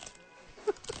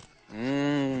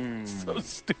on. So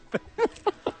stupid.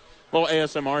 Little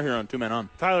ASMR here on 2 Men On.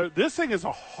 Tyler, this thing is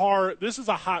this is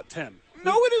a hot 10.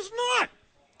 No, it is not.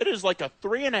 It is like a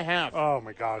 3.5. Oh,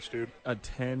 my gosh, dude. A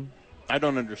 10? I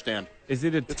don't understand. Is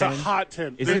it a 10? It's a hot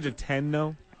 10. Is it a 10,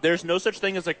 though? There's no such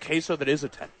thing as a queso that is a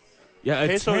 10. Yeah, a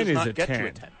Queso 10 does is not a get 10. to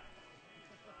a 10.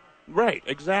 Right,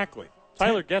 exactly.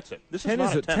 Tyler gets it. This is 10 not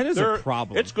is a 10 is a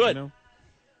problem. It's good. You know?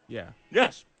 Yeah.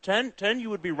 Yes. 10, you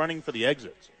would be running for the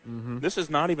exits. Mm-hmm. This is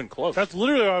not even close. That's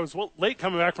literally why I was late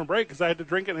coming back from break because I had to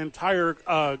drink an entire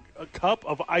cup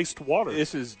of iced water.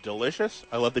 This is delicious.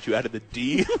 I love that you added the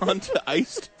D onto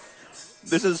iced.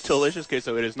 This is delicious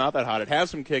queso. It is not that hot. It has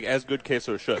some kick, as good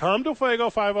queso should. Come to Fuego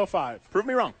 505. Prove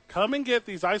me wrong. Come and get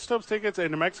these Ice Tubs tickets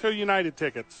and New Mexico United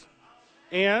tickets.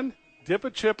 And dip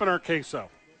a chip in our queso.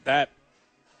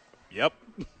 Yep.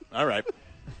 All right.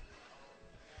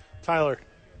 Tyler,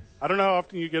 I don't know how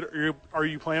often are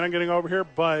you planning on getting over here,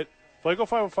 but Fuego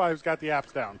 505's got the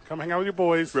apps down. Come hang out with your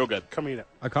boys. Real good. Come eat it.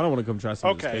 I kind of want to come try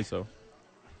some of this queso.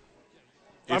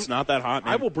 It's not that hot,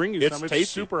 man. I will bring you some. It's tasty.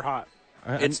 super hot.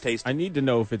 It's tasty. I need to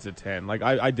know if it's a 10. Like,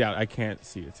 I doubt. I can't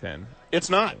see a 10. It's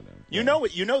not. You know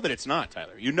it. You know that it's not,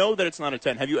 Tyler. You know that it's not a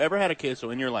 10. Have you ever had a queso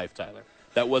in your life, Tyler,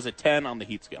 that was a 10 on the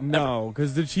heat scale? No,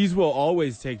 because the cheese will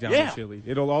always take down Yeah. the chili.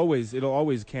 It'll always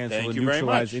cancel Thank and you very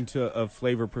neutralize much. into a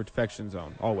flavor perfection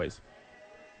zone. Always.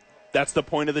 That's the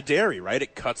point of the dairy, right?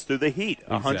 It cuts through the heat.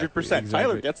 100%. Exactly.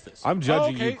 Tyler gets this. I'm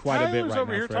judging okay, you quite Tyler's a bit right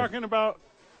over now, here Fred. talking about.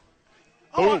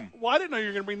 Boom. Well, I didn't know you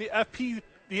were going to bring the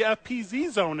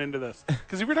FPZ zone into this.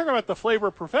 Because if you're talking about the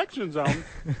flavor perfection zone,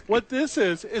 what this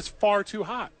is far too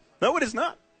hot. No, it is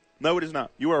not. No, it is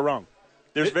not. You are wrong.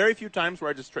 There's very few times where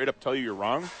I just straight up tell you you're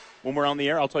wrong. When we're on the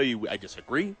air, I'll tell you I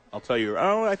disagree. I'll tell you,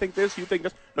 I think this, you think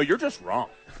this. No, you're just wrong.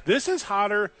 This is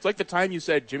hotter. It's like the time you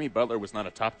said Jimmy Butler was not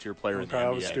a top-tier player in the NBA.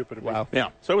 That was stupid of me. Wow. Yeah,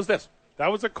 so was this.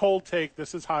 That was a cold take.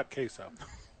 This is hot queso.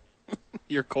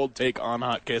 Your cold take on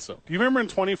hot queso. Do you remember in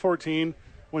 2014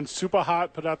 when Super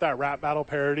Hot put out that rap battle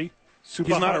parody? He's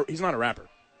not a rapper.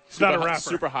 He's not a rapper.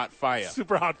 Super hot fire.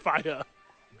 Super Hot Fire.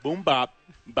 Boom bop,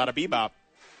 bada bee bop,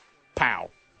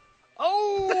 pow.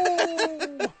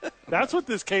 Oh! That's what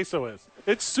this queso is.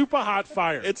 It's Super Hot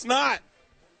Fire. It's not.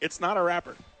 It's not a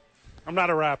rapper. I'm not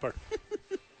a rapper.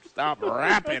 Stop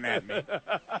rapping at me.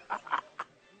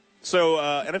 So,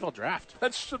 NFL draft.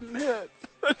 That shouldn't hit.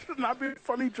 That should not be a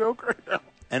funny joke right now.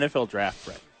 NFL draft,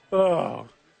 Fred. Oh.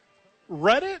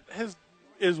 Reddit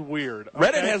is weird. Okay?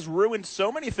 Reddit has ruined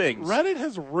so many things. Reddit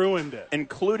has ruined it.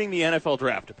 Including the NFL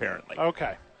draft, apparently.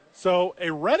 Okay. So a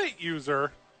Reddit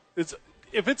user,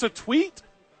 if it's a tweet,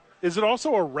 is it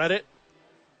also a Reddit?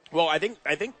 Well, I think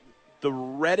the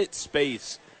Reddit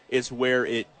space is where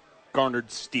it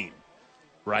garnered steam,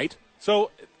 right?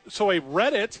 So a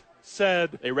Reddit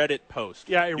said A Reddit post.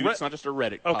 Yeah, it's not just a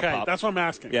Reddit okay, pop-up. that's what I'm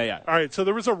asking. Yeah. All right, so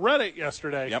there was a Reddit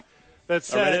yesterday Yep. that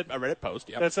said a Reddit post,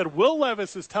 yep. that said Will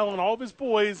Levis is telling all of his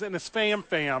boys and his fam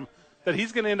that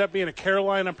he's going to end up being a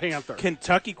Carolina Panther.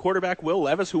 Kentucky quarterback Will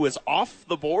Levis, who is off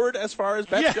the board as far as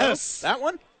bets go. Yes. That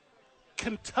one?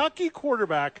 Kentucky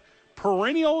quarterback,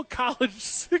 perennial college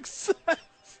success.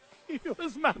 He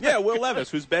was not. Yeah, Will Levis,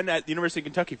 who's been at the University of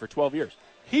Kentucky for 12 years.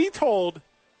 He told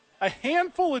a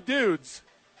handful of dudes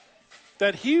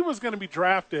that he was going to be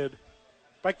drafted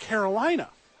by Carolina.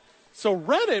 So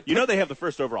Reddit... You know they have the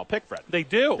first overall pick, Fred. They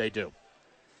do. They do.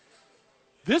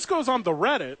 This goes on the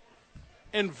Reddit,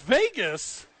 and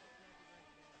Vegas...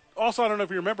 Also, I don't know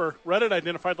if you remember, Reddit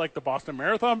identified like the Boston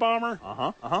Marathon bomber.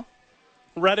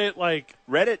 Reddit, like...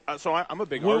 Reddit, so I'm a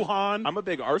big Wuhan. I'm a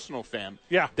big Arsenal fan.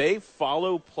 Yeah. They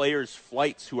follow players'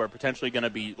 flights who are potentially going to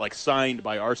be like signed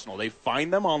by Arsenal. They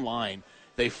find them online,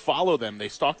 they follow them, they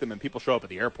stalk them, and people show up at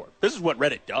the airport. This is what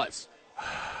Reddit does.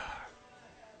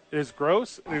 It is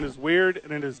gross, and it is weird,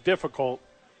 and it is difficult.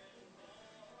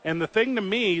 And the thing to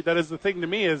me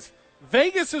is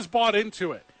Vegas has bought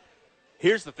into it.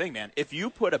 Here's the thing, man. If you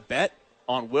put a bet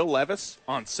on Will Levis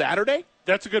on Saturday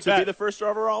That's a good to bet. be the first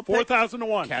overall pick, 4,000 to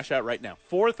 1. cash out right now.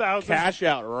 4,000 Cash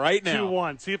out right now. to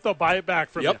 1. See if they'll buy it back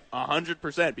from Yep, you.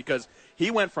 100%, because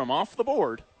he went from off the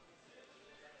board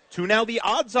to now the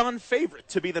odds-on favorite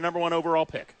to be the number one overall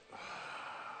pick.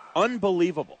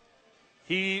 Unbelievable.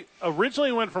 He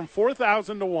originally went from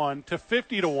 4,000 to 1 to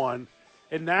 50 to 1,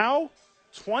 and now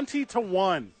 20 to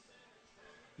 1.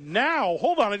 Now,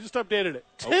 hold on, I just updated it.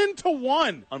 10 to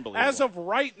 1. Unbelievable. As of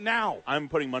right now. I'm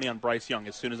putting money on Bryce Young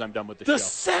as soon as I'm done with the The show.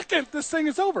 second this thing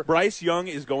is over. Bryce Young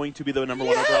is going to be the number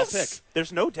one overall pick. Yes!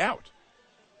 There's no doubt.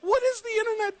 What is the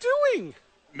internet doing?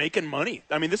 Making money.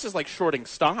 I mean, this is like shorting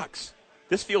stocks.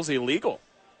 This feels illegal.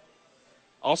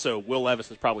 Also, Will Levis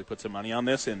has probably put some money on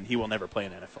this, and he will never play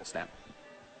an NFL snap.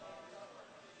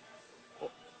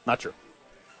 Not true.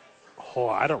 Oh,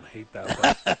 I don't hate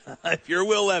that. If you're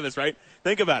Will Levis, right?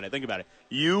 Think about it.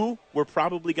 You were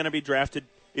probably going to be drafted,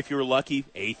 if you were lucky,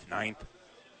 8th, 9th.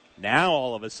 Now,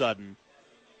 all of a sudden,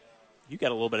 you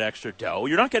get a little bit of extra dough.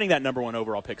 You're not getting that number one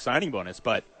overall pick signing bonus,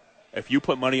 but if you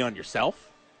put money on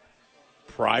yourself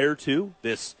prior to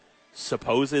this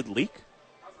supposed leak,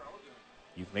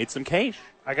 you've made some cash.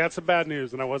 I got some bad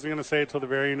news, and I wasn't going to say it till the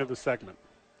very end of the segment.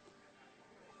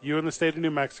 You in the state of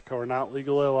New Mexico are not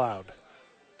legally allowed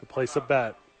to place a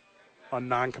bet on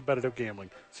non-competitive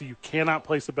gambling. So you cannot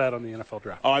place a bet on the NFL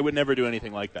draft. Oh, I would never do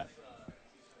anything like that.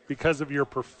 Because of your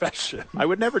profession. I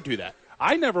would never do that.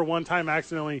 I never one time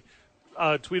accidentally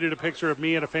tweeted a picture of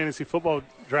me at a fantasy football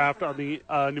draft on the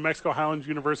New Mexico Highlands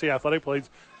University Athletic Blades,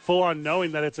 full on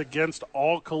knowing that it's against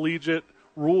all collegiate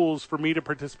rules for me to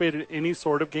participate in any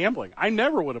sort of gambling. I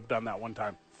never would have done that one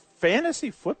time. Fantasy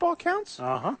football counts?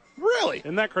 Uh-huh. Really?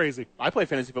 Isn't that crazy? I play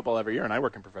fantasy football every year, and I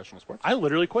work in professional sports. I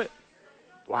literally quit.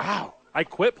 Wow. I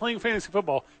quit playing fantasy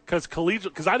football because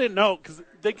I didn't know, because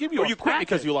they give you you quit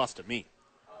because you lost to me.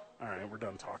 All right, we're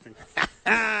done talking.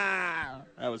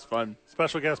 That was fun.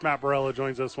 Special guest Matt Barella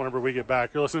joins us whenever we get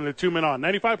back. You're listening to 2 Men On,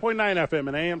 95.9 FM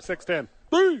and AM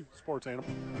 610. Sports Animal.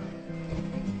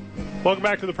 Welcome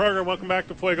back to the program. Welcome back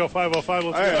to Fuego 505.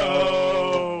 Let's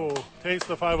go. Taste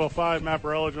the 505. Matt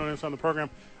Barella joining us on the program.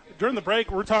 During the break,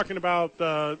 we're talking about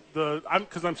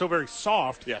because I'm so very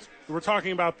soft. Yes. We're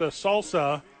talking about the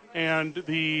salsa and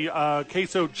the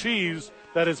queso cheese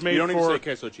that is made for. You don't even say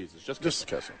queso cheese. It's just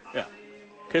queso. Yeah.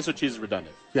 Queso cheese is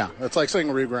redundant. Yeah, it's like saying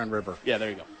Rio Grande River. Yeah, there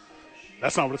you go.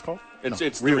 That's not what it's called?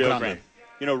 It's Rio Rio Grande. Grande.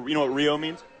 You know what Rio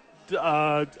means?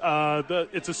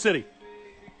 It's a city.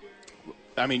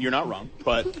 I mean, you're not wrong,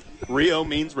 but Rio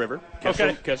means river. Queso,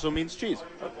 Okay. Queso means cheese.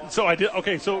 So I did.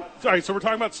 Okay, so sorry. So we're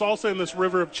talking about salsa in this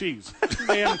river of cheese.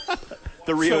 And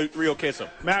The Rio Queso.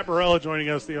 Matt Barella joining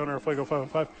us, the owner of Fuego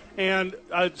 505. And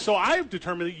so I've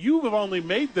determined that you have only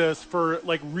made this for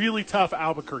like really tough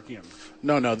Albuquerqueans.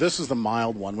 No, this is the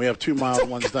mild one. We have two mild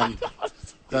ones than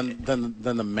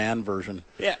the man version.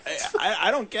 Yeah,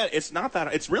 I don't get it. It's not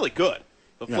that. It's really good.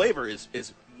 The flavor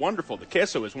is wonderful. The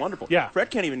queso is wonderful. Yeah. Fred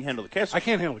can't even handle the queso. I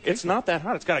can't handle the queso. It's not that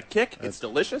hot. It's got a kick. It's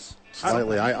delicious.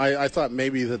 Slightly. I thought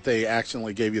maybe that they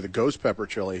accidentally gave you the ghost pepper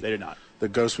chili. They did not. The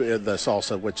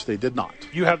salsa, which they did not.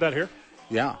 You have that here?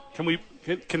 Yeah.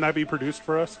 Can that be produced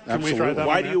for us? Can Absolutely. we try that?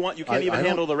 Why on do there? you want? You can't even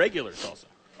handle the regular salsa.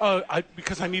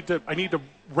 Because I need to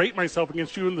rate myself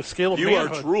against you in the scale of You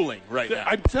manhood. are drooling right now.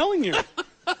 I'm telling you.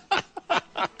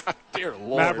 Dear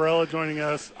Lord. Matt Barella joining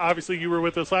us. Obviously, you were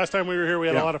with us last time we were here. We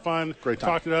had a lot of fun. Great time.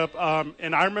 Talked it up.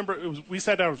 And I remember we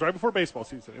sat down. It was right before baseball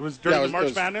season. It was during the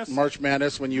March Madness. March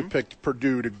Madness when you picked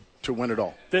Purdue to win it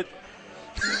all.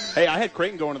 Hey, I had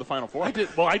Creighton going to the Final Four. I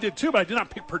did too, but I did not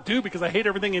pick Purdue because I hate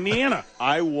everything Indiana.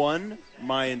 I won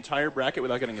my entire bracket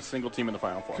without getting a single team in the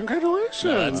Final Four. Congratulations.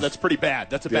 No, that's pretty bad.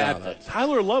 That's a bad thing.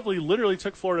 Tyler Lovely literally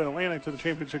took Florida Atlantic to the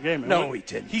championship game. No, he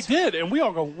didn't. He did, and we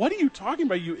all go, "What are you talking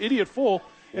about, you idiot fool?"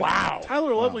 And wow.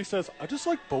 Tyler Lovely says, "I just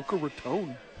like Boca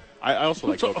Raton." I also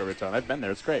like Boca Raton. I've been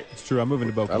there. It's great. It's true. I'm moving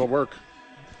to Boca. That'll work.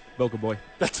 Boca boy.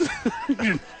 That's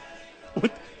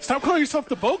stop calling yourself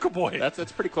the Boca Boy.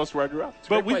 That's pretty close to where I grew up. It's a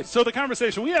great place. So the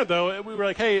conversation we had, though, we were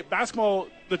like, hey, basketball,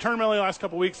 the tournament the last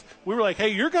couple of weeks, we were like, hey,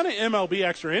 you're going to MLB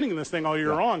extra inning this thing all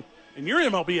year long, and you're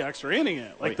MLB extra inning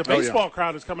it. Like, the baseball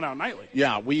crowd is coming out nightly.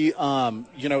 Yeah, we,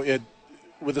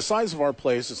 with the size of our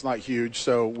place, it's not huge,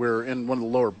 so we're in one of the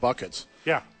lower buckets.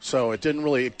 Yeah. So it didn't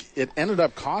really. It ended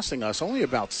up costing us only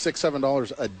about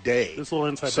 $6-7 a day. This little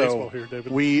inside baseball here,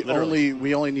 David. We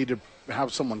only need to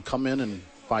have someone come in and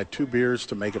buy 2 beers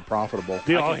to make it profitable.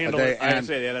 I'll handle it. I can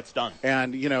say, that's done.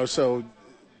 And so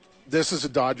this is a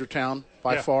Dodger town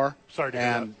by far. Sorry to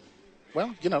hear that.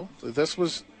 Well, this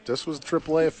was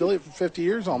AAA affiliate for 50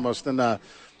 years almost,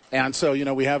 and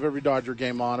so we have every Dodger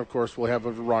game on. Of course, we'll have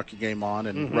every Rocky game on,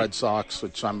 and Red Sox,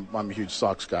 which I'm a huge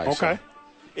Sox guy. Okay. So.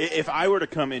 If I were to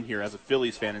come in here as a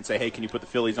Phillies fan and say, hey, can you put the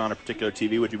Phillies on a particular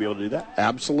TV, would you be able to do that?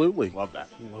 Absolutely. Love that.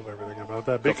 Love everything about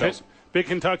that. Big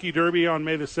Kentucky Derby on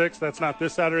May the 6th. That's not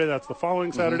this Saturday. That's the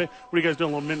following Saturday. What are you guys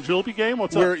doing? A little mint julep game?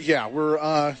 What's up?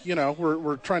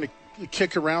 We're trying to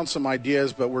kick around some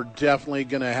ideas, but we're definitely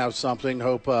going to have something.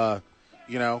 Hope, I'm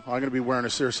going to be wearing a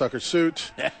seersucker suit,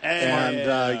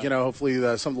 and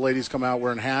hopefully some of the ladies come out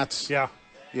wearing hats. Yeah.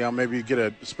 Maybe get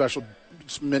a special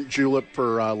mint julep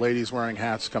for ladies wearing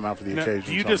hats to come out for the occasion.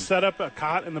 Do you just set up a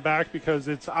cot in the back because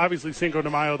it's obviously Cinco de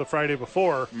Mayo the Friday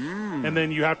before, and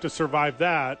then you have to survive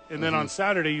that, and then on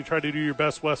Saturday you try to do your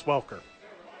best Wes Welker.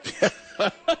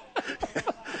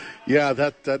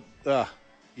 Yeah,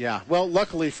 yeah. Well,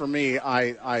 luckily for me,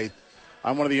 I'm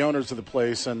one of the owners of the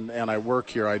place, and I work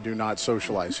here. I do not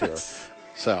socialize here.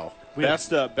 So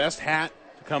best hat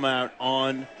to come out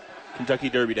on Kentucky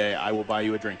Derby Day. I will buy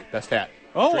you a drink. Best hat.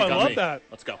 Oh, Drink I on love me. that.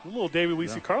 Let's go. A little David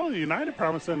Weesey Carly United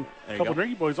promising a couple go.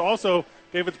 drinky boys. Also,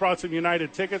 David's brought some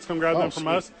United tickets. Come grab them from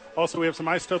us. Also, we have some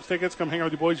Isotopes tickets. Come hang out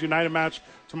with the boys United match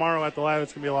tomorrow at the Live.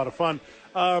 It's going to be a lot of fun.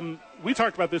 We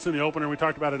talked about this in the opener. We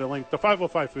talked about it at length. The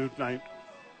 505 food night.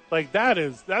 Like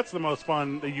that's the most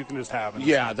fun that you can just have.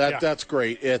 That's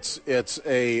great. It's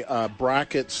a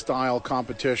bracket style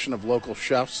competition of local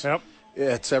chefs. Yep.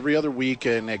 It's every other week,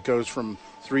 and it goes from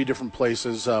 3 different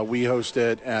places. We host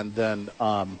it, and then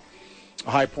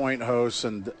High Point hosts,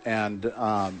 and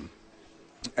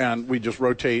we just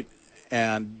rotate.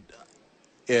 And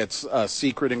it's a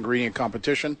secret ingredient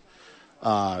competition.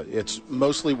 It's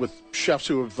mostly with chefs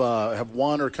who have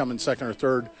won or come in second or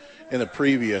third in the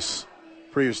previous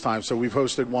time. So we've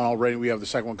hosted one already. We have the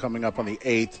second one coming up on the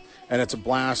 8th, and it's a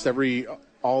blast.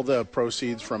 All the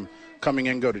proceeds from coming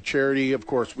in go to charity. Of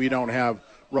course, we don't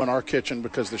run our kitchen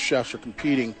because the chefs are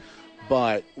competing,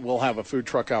 but we'll have a food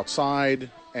truck outside,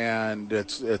 and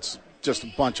it's just a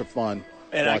bunch of fun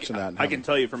watching that. I can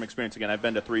tell you from experience, again, I've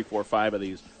been to 3, 4, 5 of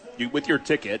these. With your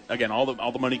ticket, again, all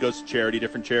the money goes to charity,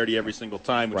 different charity every single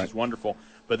time, which is wonderful.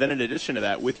 But then in addition to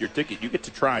that, with your ticket, you get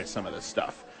to try some of this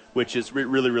stuff, which is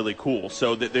really, really cool.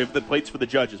 So they have the plates for the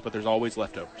judges, but there's always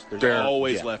leftovers. There's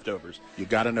always leftovers. You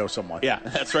got to know someone. Yeah,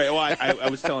 that's right. Well, I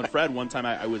was telling Fred one time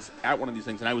I was at one of these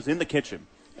things, and I was in the kitchen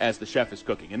as the chef is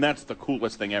cooking. And that's the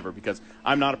coolest thing ever because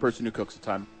I'm not a person who cooks a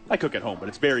ton. I cook at home, but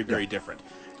it's very, very different.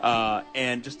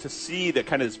 And just to see that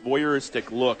kind of this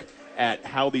voyeuristic look at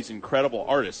how these incredible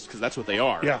artists, because that's what they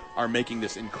are making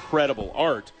this incredible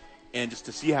art, and just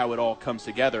to see how it all comes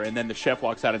together. And then the chef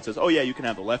walks out and says, "Oh yeah, you can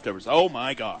have the leftovers." Oh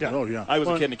my God! Yeah. Oh yeah! I was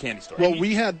a kid in a candy store. Well,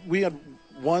 we had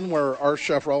one where our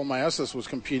chef Raul Maestas was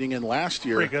competing in last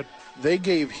year. Pretty good. They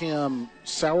gave him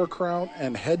sauerkraut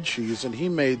and head cheese, and he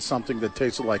made something that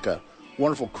tasted like a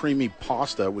wonderful creamy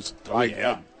pasta. It was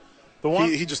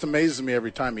he just amazes me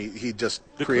every time he just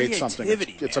creates something.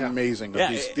 It's amazing.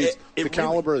 Yeah, the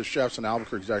caliber of the chefs in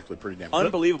Albuquerque is actually pretty damn good.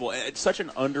 Unbelievable. It's such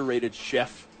an underrated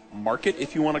chef market,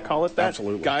 if you want to call it that.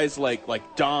 Absolutely. Guys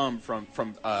like Dom from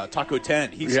Taco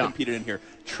 10, he's competed in here.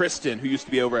 Tristan, who used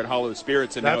to be over at Hollow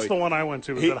Spirits, and that's the one I went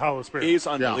to. Was at Hollow Spirits. He's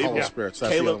unbelievable. Hollow Spirits.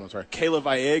 That's the other one. Sorry. Kayla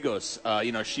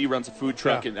Vallegos, she runs a food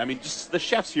truck, and I mean, just the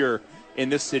chefs here in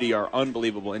this city are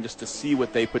unbelievable. And just to see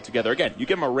what they put together, again, you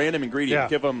give them a random ingredient,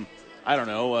 give them, I don't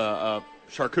know, a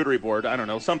charcuterie board, I don't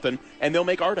know, something, and they'll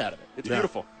make art out of it. It's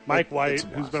beautiful. Mike White,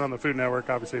 who's been on the Food Network,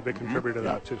 obviously a big contributor to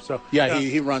that too. So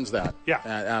he runs that. Yeah.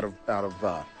 out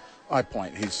of High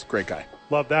Point. He's a great guy.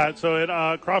 Love that. So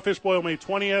at Crawfish Boil May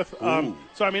 20th.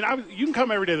 So I mean, you can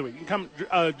come every day of the week. You can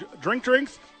come drink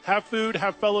drinks, have food,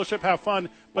 have fellowship, have fun.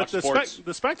 But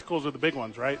the spectacles are the big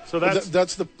ones, right? So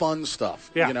that's the fun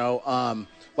stuff. Yeah. You know,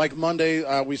 like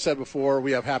Monday, we said before,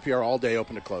 we have happy hour all day,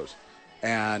 open to close.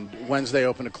 And Wednesday,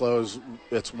 open to close,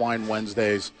 it's Wine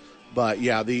Wednesdays. But,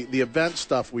 yeah, the event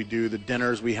stuff we do, the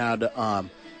dinners, we had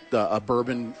a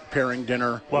bourbon pairing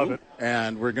dinner. Love it.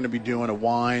 And we're going to be doing a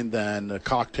wine, then a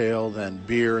cocktail, then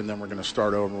beer, and then we're going to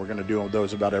start over. And we're going to do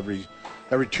those about every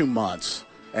 2 months.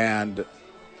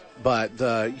 But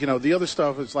the other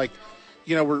stuff is like,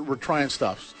 we're trying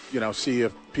stuff, see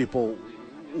if people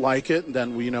like it, and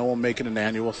then we'll make it an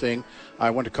annual thing.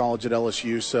 I went to college at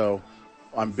LSU, so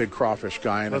I'm a big crawfish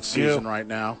guy, and it's season right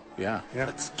now. Yeah.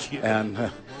 That's cute.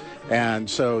 And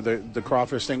so the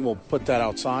crawfish thing, we'll put that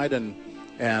outside,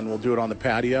 and we'll do it on the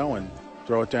patio and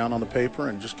throw it down on the paper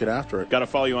and just get after it. Got to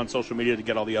follow you on social media to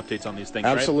get all the updates on these things,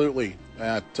 Absolutely.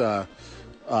 Right? At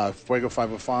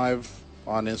Fuego505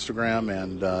 on Instagram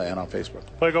and on Facebook.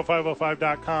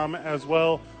 Fuego505.com as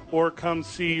well. Or come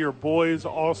see your boys.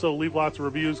 Also, leave lots of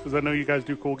reviews because I know you guys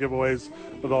do cool giveaways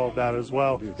with all of that as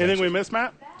well. Anything we missed,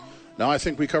 Matt? No, I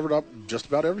think we covered up just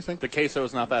about everything. The queso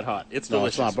is not that hot. It's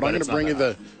delicious. No, it's not. But I'm going to bring you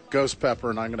the ghost pepper,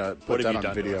 and I'm going to put that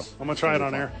on video. I'm going to try it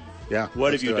on air. Yeah.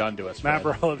 What have you done to us, Matt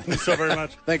Burrell? Thank you so very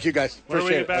much. Thank you, guys. We're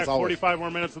Appreciate it. back 45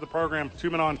 more minutes of the program. 2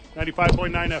 Men On,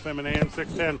 95.9 FM and AM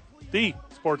 610, the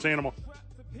sports animal.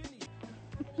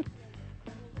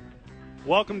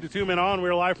 Welcome to 2 Men On.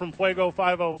 We're live from Fuego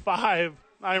 505.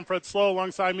 I am Fred Slow.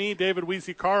 Alongside me, David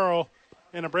Weesey Carl,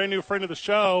 and a brand new friend of the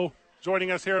show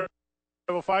joining us here at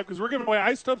 505 because we're giving away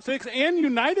Ice Tub Sticks and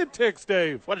United Ticks,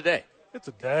 Dave. What a day. It's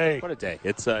a day. What a day.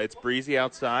 It's breezy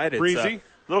outside. Breezy. It's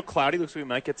a little cloudy. Looks like we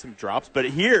might get some drops. But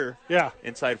here,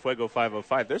 inside Fuego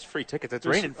 505, there's free tickets. It's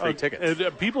raining free tickets.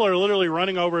 People are literally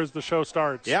running over as the show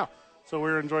starts. Yeah. So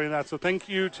we're enjoying that. So thank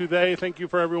you today. Thank you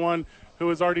for everyone who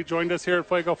has already joined us here at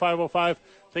Fuego 505.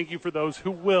 Thank you for those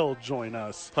who will join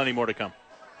us. Plenty more to come.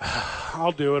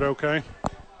 I'll do it, okay?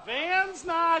 Van's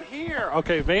not here.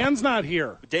 Okay, Van's not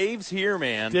here. Dave's here,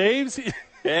 man. Dave's here.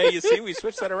 Yeah, you see, we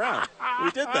switched that around.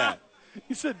 We did that.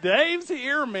 You said Dave's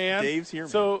here, man. Dave's here, man.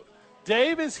 So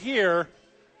Dave is here,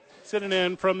 sitting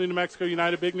in from the New Mexico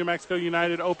United, big New Mexico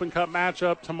United Open Cup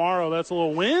matchup tomorrow. That's a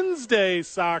little Wednesday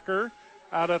soccer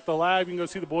out at the lab. You can go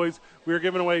see the boys. We are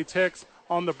giving away ticks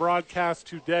on the broadcast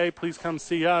today. Please come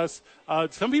see us.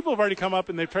 Some people have already come up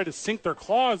and they've tried to sink their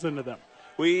claws into them.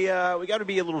 We got to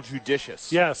be a little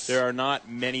judicious. Yes. There are not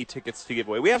many tickets to give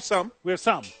away. We have some.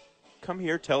 Come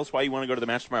here. Tell us why you want to go to the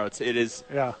match tomorrow. It is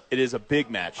a big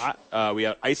match. We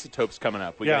have Isotopes coming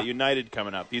up. We got United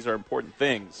coming up. These are important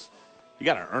things. You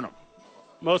got to earn them.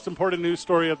 Most important news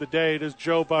story of the day. It is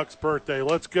Joe Buck's birthday.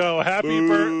 Let's go. Happy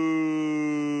birthday.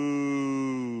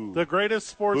 The greatest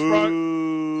sports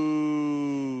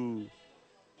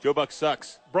Joe Buck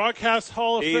sucks. Broadcast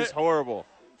Hall of Fame. He's horrible.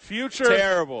 Future.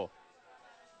 Terrible.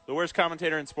 The worst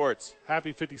commentator in sports.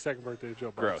 Happy 52nd birthday,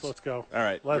 Joe Buck. Gross. Let's go. All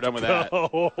right. We're done with that.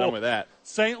 Done with that.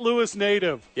 St. Louis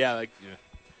native. Yeah,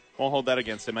 won't hold that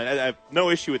against him. I have no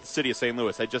issue with the city of St.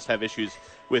 Louis. I just have issues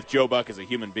with Joe Buck as a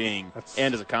human being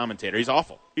and as a commentator. He's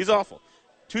awful.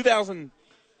 2008,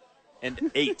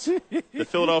 the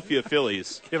Philadelphia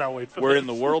Phillies were in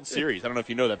the World Series. I don't know if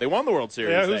you know that. They won the World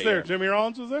Series. Yeah, who's that there? year. Jimmy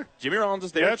Rollins was there? Jimmy Rollins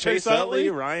was there. Yeah, Chase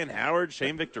Utley, Ryan Howard,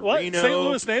 Shane Victorino. What? St.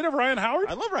 Louis native Ryan Howard?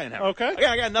 I love Ryan Howard. Okay.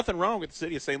 I got nothing wrong with the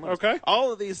city of St. Louis. Okay.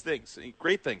 All of these things,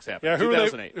 great things happened. Yeah, in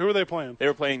 2008. Who were they playing? They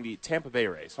were playing the Tampa Bay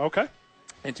Rays. Okay.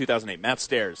 In 2008, Matt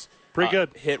Stairs. Pretty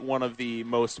good. Hit one of the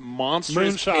most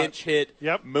monstrous pinch hit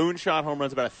moonshot home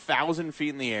runs, about 1,000 feet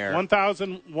in the air.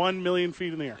 1,001 million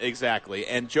feet in the air. Exactly.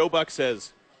 And Joe Buck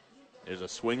says, there's a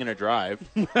swing and a drive,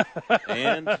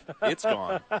 and it's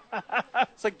gone.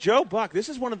 It's like, Joe Buck, this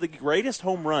is one of the greatest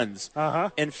home runs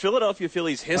in Philadelphia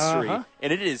Phillies history,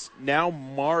 and it is now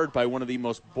marred by one of the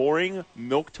most boring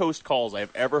milquetoast calls I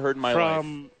have ever heard in my life.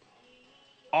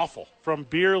 Awful. From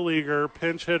beer leaguer,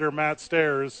 pinch hitter Matt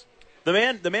Stairs. The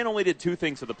man only did two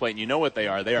things at the plate, and you know what they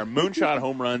are. They are moonshot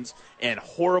home runs and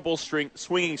horrible swinging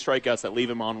strikeouts that leave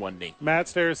him on one knee. Matt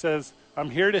Stairs says, I'm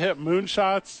here to hit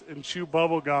moonshots and chew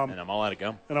bubble gum. And I'm all out of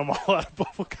gum.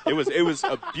 It was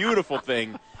a beautiful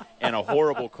thing and a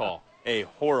horrible call. A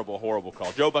horrible, horrible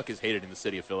call. Joe Buck is hated in the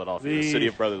city of Philadelphia, the city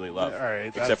of brotherly love, all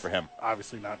right, except for him.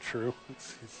 Obviously not true.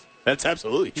 That's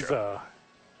absolutely true.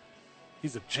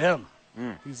 He's a gem.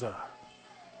 He's a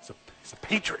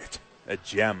patriot. A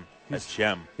gem. A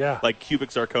gem. Yeah. Like cubic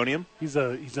zirconium? He's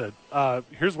a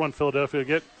here's one Philadelphia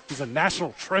get. He's a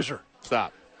national treasure.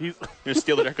 Stop. You're going to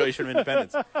steal the Declaration of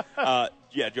Independence.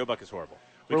 Yeah, Joe Buck is horrible.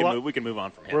 We can move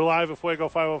on from him. We're live at Fuego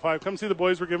 505. Come see the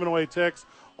boys. We're giving away ticks.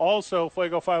 Also,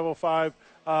 Fuego 505.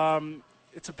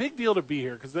 It's a big deal to be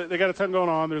here because they got a ton going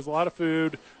on. There's a lot of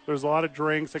food. There's a lot of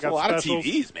drinks. They got a lot specials.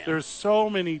 of TVs, man. There's so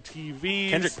many TVs.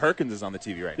 Kendrick Perkins is on the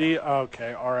TV right now.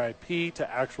 Okay, R.I.P. to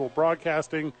actual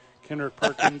broadcasting. Kendrick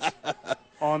Perkins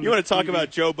on. You want to talk TV. about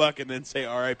Joe Buck and then say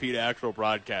R.I.P. to actual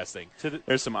broadcasting?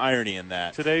 There's some irony in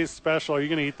that. Today's special. Are you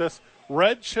going to eat this?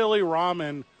 Red chili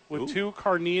ramen with 2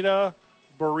 carnita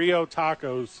burrito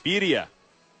tacos. Birria.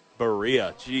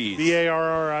 Jeez.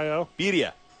 B-A-R-R-I-O.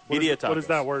 Birria tacos. What is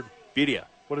that word? Birria.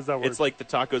 What is that word? It's like the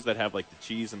tacos that have like the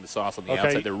cheese and the sauce on the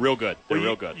outside. They're real good.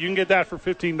 Real good. You can get that for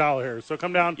 $15 here. So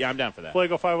come down. Yeah, I'm down for that.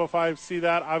 Fuego 505. See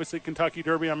that. Obviously, Kentucky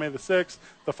Derby on May the 6th.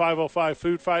 The 505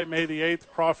 Food Fight May the 8th.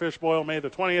 Crawfish Boil May the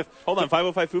 20th. Hold on.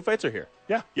 505 Food Fights are here.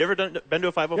 Yeah. You ever been to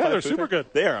a 505 Yeah, they're food super fight? good.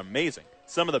 They are amazing.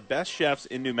 Some of the best chefs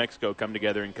in New Mexico come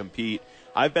together and compete.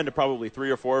 I've been to probably 3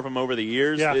 or 4 of them over the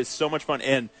years. Yeah. It's so much fun.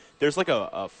 And there's like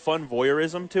a fun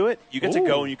voyeurism to it. You get to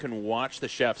go and you can watch the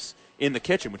chefs in the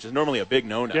kitchen, which is normally a big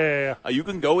no-no. Yeah. You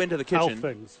can go into the kitchen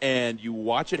things. and you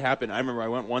watch it happen. I remember I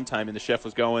went one time and the chef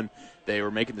was going. They were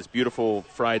making this beautiful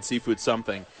fried seafood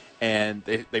something, and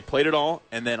they played it all.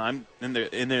 And then I'm in there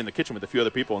in the kitchen with a few other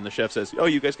people, and the chef says, "Oh,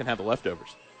 you guys can have the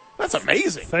leftovers." That's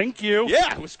amazing. Thank you.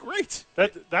 Yeah, it was great.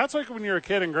 That's like when you're a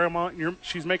kid and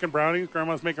she's making brownies.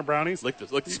 Grandma's making brownies. Lick the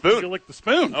spoon. You lick the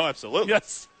spoon. Oh, absolutely.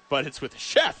 Yes. But it's with the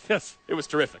chef. Yes. It was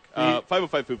terrific.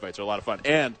 505 Food Fights are a lot of fun.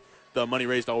 And the money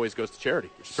raised always goes to charity,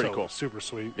 which is pretty cool. Super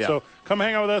sweet. Yeah. So come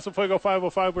hang out with us at Fuego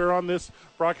 505. We're on this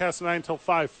broadcast tonight until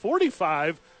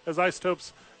 5:45 as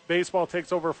Isotopes baseball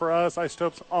takes over for us.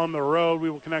 Isotopes on the road. We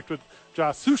will connect with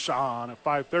Josh Sushan at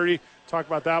 5:30. Talk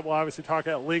about that. We'll obviously talk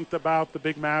at length about the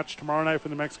big match tomorrow night for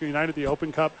the Mexico United, the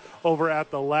Open Cup over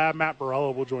at the Lab. Matt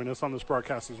Borello will join us on this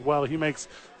broadcast as well. He makes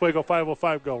Fuego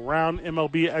 505 go round.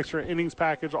 MLB extra innings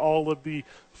package, all of the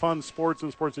fun sports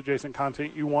and sports-adjacent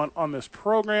content you want on this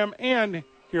program. And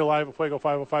here live at Fuego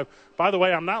 505. By the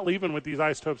way, I'm not leaving with these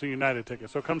Isotopes and United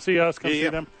tickets, so come see us, see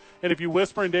them. And if you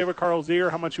whisper in David Carl's ear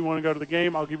how much you want to go to the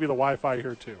game, I'll give you the Wi-Fi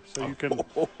here too. So you can.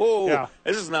 Yeah.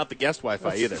 This is not the guest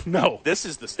Wi-Fi either. No. This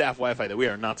is the staff Wi-Fi that we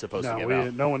are not supposed to give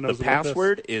out. No one knows the about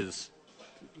password is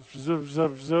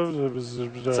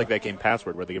It's like that game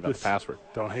Password where they give out the password.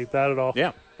 Don't hate that at all.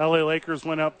 Yeah. LA Lakers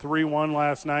went up 3-1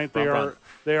 last night. They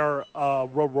are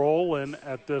rolling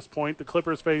at this point. The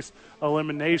Clippers face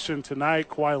elimination tonight.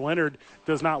 Kawhi Leonard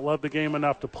does not love the game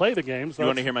enough to play the game. So you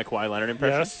want to hear my Kawhi Leonard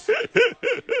impression? Yes.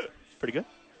 Pretty good.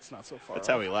 It's not so far. That's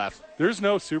how he laughs. There's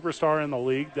no superstar in the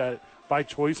league that by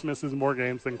choice misses more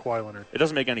games than Kawhi Leonard. It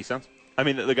doesn't make any sense. I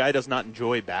mean, the guy does not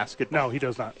enjoy basketball. No, he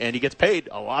does not. And he gets paid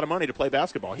a lot of money to play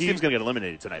basketball. His team's going to get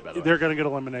eliminated tonight, by the way. They're going to get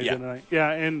eliminated tonight.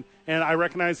 Yeah, and I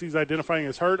recognize he's identifying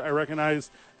as hurt. I recognize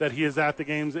that he is at the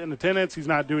games in attendance. He's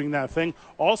not doing that thing.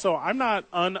 Also, I'm not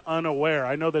unaware.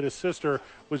 I know that his sister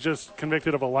was just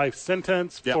convicted of a life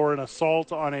sentence for an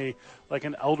assault on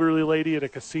an elderly lady at a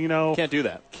casino. Can't do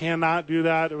that. Cannot do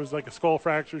that. It was like a skull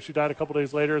fracture. She died a couple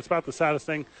days later. It's about the saddest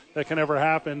thing that can ever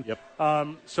happen. Yep.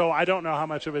 So I don't know how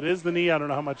much of it is the knee. I don't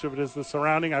know how much of it is the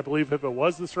surrounding. I believe if it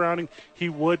was the surrounding, he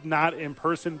would not in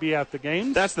person be at the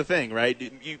games. That's the thing,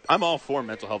 right? I'm all for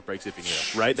mental health breaks if you need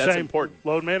them, right? That's important.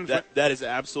 Load management. That is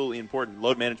absolutely important.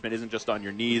 Load management isn't just on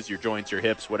your knees, your joints, your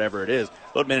hips, whatever it is.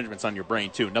 Load management's on your brain,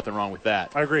 too. Nothing wrong with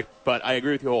that. I agree. But I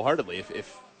agree with you wholeheartedly.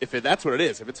 If that's what it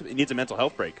is, if it needs a mental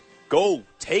health break, go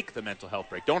take the mental health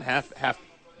break. Don't half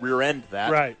rear end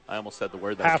that. Right. I almost said the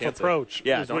word that half I can't approach. Say.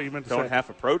 Yeah, is what you meant to don't say. half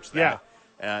approach that.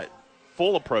 Yeah.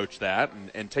 Full approach that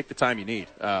and take the time you need.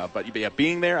 But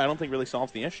being there, I don't think really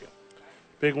solves the issue.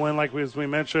 Big win, as we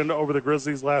mentioned, over the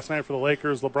Grizzlies last night for the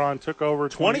Lakers. LeBron took over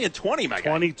 20-20, my guy.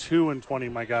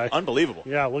 22-20, my guy. Unbelievable.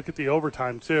 Yeah, look at the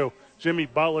overtime, too. Jimmy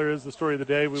Butler is the story of the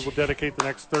day. We will dedicate the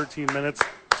next 13 minutes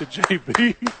to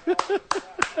JB.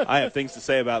 I have things to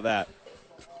say about that.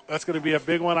 That's going to be a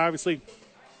big one, obviously.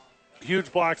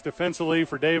 Huge blocks defensively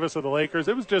for Davis of the Lakers.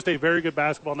 It was just a very good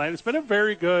basketball night. It's been a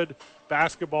very good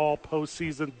basketball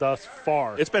postseason thus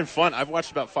far. It's been fun. I've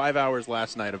watched about 5 hours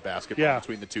last night of basketball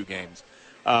between the two games.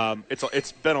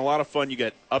 It's been a lot of fun. You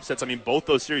get upsets. I mean, both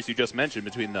those series you just mentioned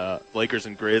between the Lakers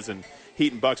and Grizz and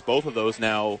Heat and Bucks, both of those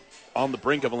now on the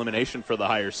brink of elimination for the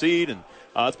higher seed, and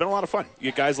it's been a lot of fun. You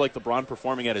get guys like LeBron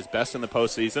performing at his best in the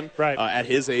postseason. Right. At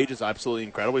his age is absolutely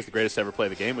incredible. He's the greatest to ever play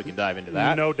the game. We can dive into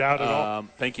that. No doubt at all.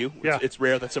 Thank you. Yeah. It's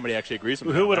rare that somebody actually agrees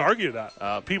with me. Who would argue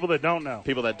that? People that don't know.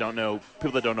 People that don't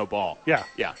know ball. Yeah.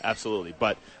 Yeah, absolutely.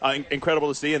 But incredible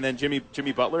to see. And then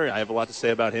Jimmy Butler, I have a lot to say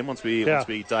about him once we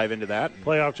dive into that.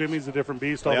 Playoff Jimmy's a different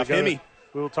beast Playoff altogether. Jimmy.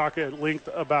 We will talk at length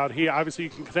about he. Obviously, you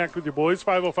can connect with your boys,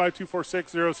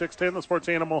 505-246-0610, the Sports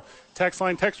Animal text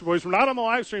line. Text your boys. We're not on the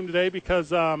live stream today because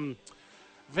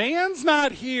Van's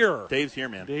not here. Dave's here,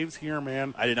 man. Dave's here,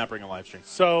 man. I did not bring a live stream.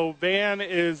 So Van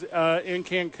is in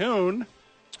Cancun.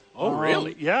 Oh,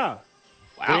 really? Yeah.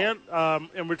 Wow. Van,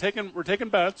 and we're taking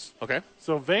bets. Okay.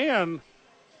 So Van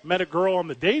met a girl on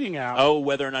the dating app. Oh,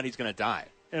 whether or not he's going to die.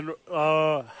 And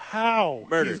how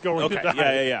Murdered. he's going to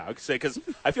die. Yeah. Because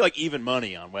I feel like even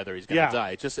money on whether he's going to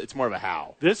die. It's more of a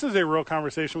how. This is a real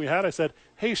conversation we had. I said,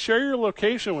 hey, share your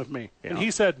location with me. Yeah. And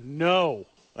he said, no.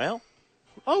 Well,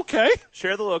 okay.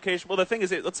 Share the location. Well, the thing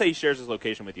is, let's say he shares his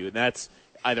location with you, and that's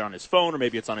either on his phone or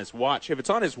maybe it's on his watch. If it's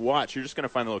on his watch, you're just going to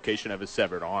find the location of his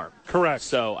severed arm. Correct.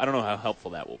 So I don't know how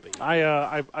helpful that will be.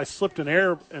 I slipped an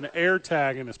air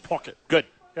tag in his pocket. Good.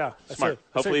 Yeah. Smart.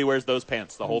 Hopefully he wears those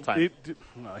pants the whole time.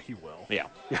 He will.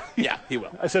 Yeah, he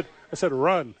will. I said,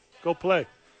 run, go play.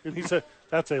 And he said,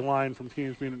 that's a line from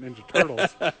Teenage Mutant Ninja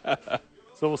Turtles.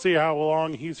 So we'll see how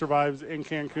long he survives in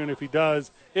Cancun if he does.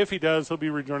 If he does, he'll be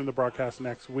rejoining the broadcast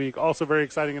next week. Also, very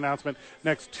exciting announcement.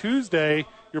 Next Tuesday,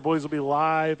 your boys will be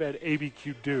live at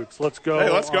ABQ Dukes. Let's go. Hey,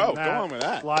 let's go. Go on with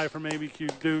that. Live from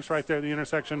ABQ Dukes right there at the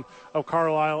intersection of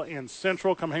Carlisle and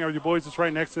Central. Come hang out with your boys. It's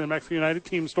right next to the Mexico United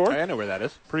team store. Hey, I know where that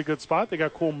is. Pretty good spot. They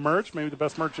got cool merch, maybe the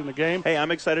best merch in the game. Hey,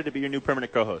 I'm excited to be your new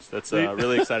permanent co-host. That's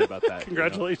really excited about that.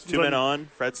 Congratulations. Two men on,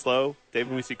 Fred Slow,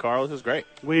 David Weesey Carl. This is great.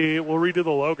 We will redo the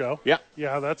logo. Yeah.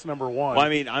 Yeah, that's number one. Well, I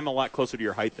mean, I'm a lot closer to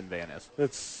your height than Van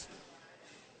is.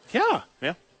 Yeah.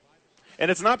 And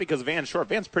it's not because Van's short.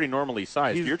 Van's pretty normally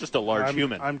sized. You're just a large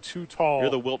human. I'm too tall. You're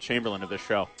the Wilt Chamberlain of this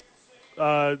show.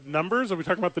 Numbers? Are we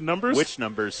talking about the numbers? Which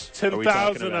numbers?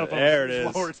 10,000 of them. There it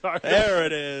is. There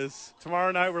it is.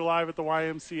 Tomorrow night we're live at the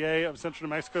YMCA of Central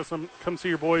New Mexico. So come see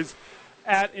your boys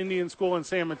at Indian School in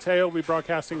San Mateo. We'll be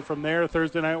broadcasting from there.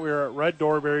 Thursday night we are at Red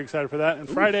Door. Very excited for that. And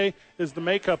Friday is the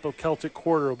makeup of Celtic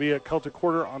Quarter. We'll be at Celtic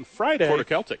Quarter on Friday. Quarter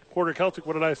Celtic. Quarter Celtic.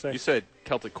 What did I say? You said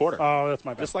Celtic Quarter. Oh, that's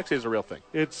my bad. Dyslexia is a real thing.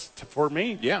 It's for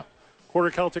me. Yeah.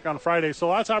 Quarter Celtic on Friday. So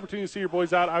lots of opportunities to see your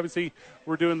boys out. Obviously,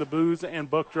 we're doing the booze and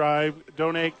book drive.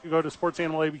 Donate. Go to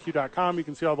sportsanimалabq.com. You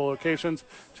can see all the locations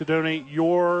to donate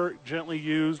your gently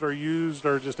used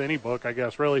or just any book, I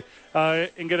guess, really,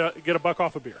 and get a buck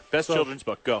off a beer. Best children's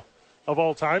book. Go. Of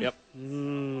all time? Yep.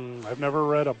 I've never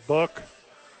read a book.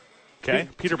 Okay.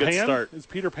 Peter It's a good Pan? start. Is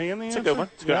Peter Pan the answer? It's a good one.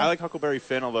 It's good. Yeah. I like Huckleberry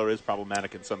Finn, although it is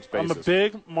problematic in some spaces. I'm a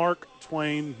big Mark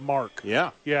Twain Mark. Yeah.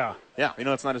 Yeah. Yeah. You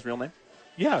know that's not his real name?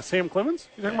 Yeah, Sam Clemens?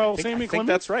 You talking about Sammy I think Clemens?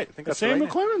 that's right. I think that's Samuel right.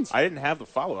 Clemens. I didn't have the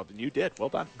follow-up, and you did. Well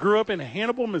done. Grew up in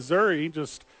Hannibal, Missouri,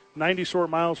 just 90 short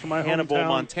miles from my Hannibal,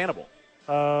 hometown.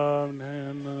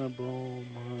 Montanable.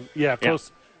 Yeah,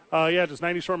 close. Just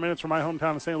 90 short minutes from my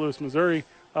hometown of St. Louis, Missouri.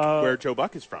 Where Joe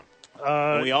Buck is from.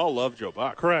 And we all love Joe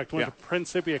Buck. Correct. Went to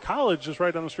Principia College, just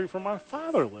right down the street from my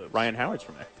father lives. Ryan Howard's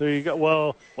from there. There you go.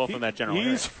 Well, from that general he's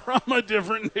area. from a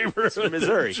different neighborhood from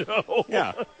Missouri. than Joe.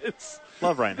 Yeah.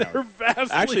 Love Ryan They're Howard. vastly.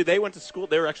 Actually, they went to school.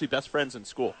 They were actually best friends in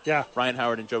school. Yeah. Ryan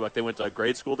Howard and Joe Buck. They went to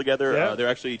grade school together. Yeah. They're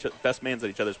actually best mans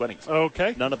at each other's weddings.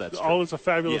 Okay. None of that's true. All is a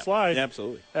fabulous lie. Yeah,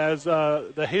 absolutely. As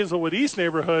the Hazelwood East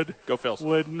neighborhood Go Phils.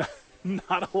 would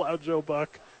not allow Joe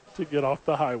Buck to get off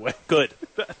the highway. Good.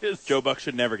 That is Joe Buck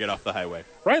should never get off the highway.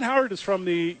 Ryan Howard is from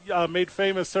the made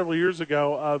famous several years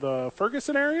ago the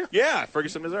Ferguson area. Yeah,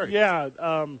 Ferguson, Missouri.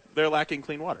 Yeah, They're lacking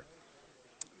clean water.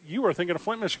 you were thinking of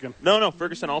Flint, Michigan. No,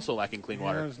 Ferguson also lacking clean Yeah,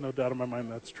 water. there's no doubt in my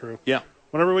mind that's true. Yeah.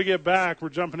 Whenever we get back, we're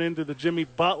jumping into the Jimmy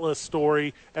Butler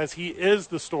story as he is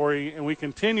the story, and we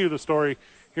continue the story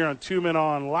here on 2 Men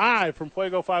On live from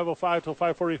Fuego 505 till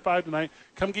 5:45 tonight.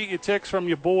 Come get your ticks from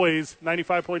your boys,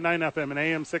 95.9 FM and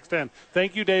AM 610.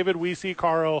 Thank you, David. We see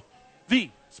Carl, the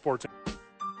sports.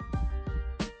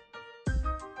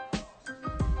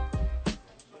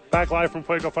 Back live from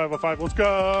Fuego 505. Let's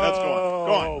go. Let's go.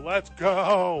 Go on. Let's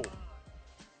go.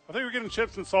 I think we're getting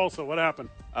chips and salsa. What happened?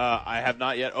 I have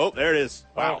not yet. Oh, there it is.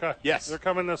 Wow. Okay. Yes. They're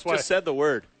coming this way. Just said the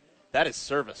word. That is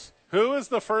service. Who is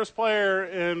the first player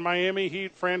in Miami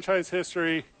Heat franchise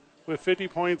history with 50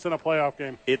 points in a playoff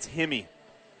game? It's Himmy.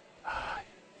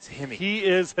 It's Himmy. He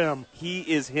is him. He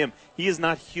is him. He is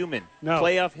not human. No.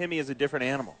 Playoff Himmy is a different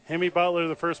animal. Jimmy Butler,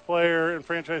 the first player in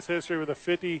franchise history with a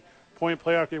 50-point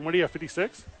playoff game. What do you have,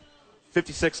 56?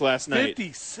 56 last night.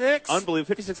 56? Unbelievable.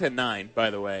 56 had 9, by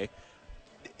the way.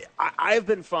 I've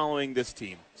been following this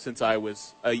team since I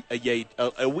was a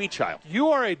wee child. You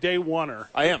are a day oneer.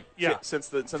 I am. Yeah. Since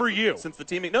the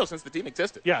team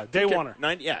existed. Yeah, day oneer.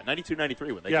 92,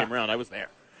 93 when they Yeah. came around, I was there.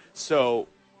 So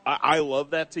I love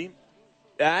that team.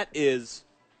 That is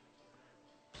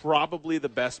probably the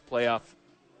best playoff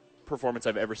performance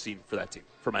I've ever seen for that team,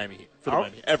 for Miami Heat,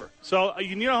 Miami Heat, ever. So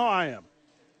you know how I am.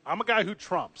 I'm a guy who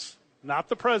trumps, not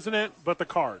the president, but the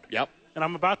card. Yep. And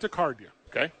I'm about to card you.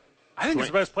 Okay. I think it's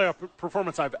the best playoff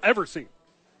performance I've ever seen.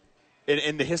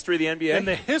 In the history of the NBA? In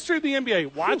the history of the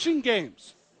NBA, watching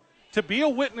games, to be a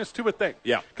witness to a thing.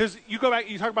 Yeah. Because you go back,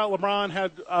 you talk about LeBron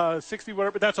had 60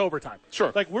 whatever, but that's overtime.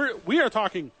 Sure. Like we are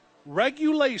talking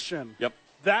regulation. Yep.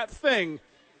 That thing.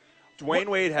 Dwayne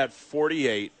Wade had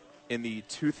 48 in the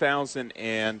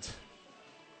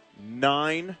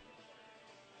 2009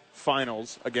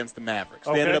 finals against the Mavericks.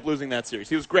 Okay. They ended up losing that series.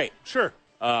 He was great. Sure.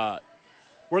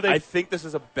 Were they? I think this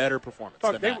is a better performance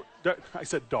Dog, than they that. were, I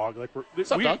said dog. Like up,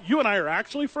 dog? you and I are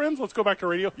actually friends. Let's go back to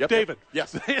radio. Yep. David.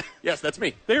 Yes. Yes, that's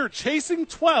me. They are chasing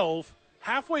 12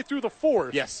 halfway through the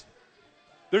fourth. Yes.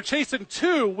 They're chasing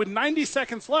 2 with 90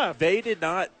 seconds left. They did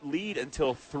not lead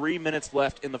until 3 minutes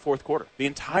left in the fourth quarter. The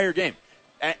entire game.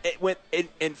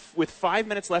 With 5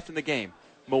 minutes left in the game,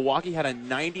 Milwaukee had a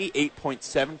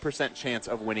 98.7% chance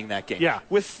of winning that game. Yeah.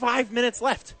 With 5 minutes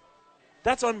left.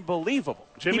 That's unbelievable.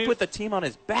 Jimmy, he put the team on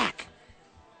his back.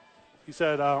 He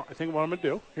said, I think what I'm going to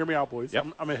do, hear me out, boys. Yep.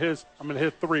 I'm going to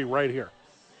hit 3 right here.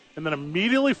 And then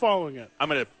immediately following it. I'm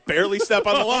going to barely step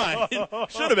on the line.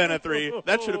 Should have been a 3.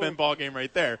 That should have been ball game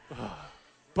right there.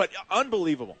 But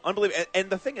unbelievable. Unbelievable.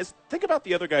 And the thing is, think about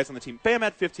the other guys on the team. Bam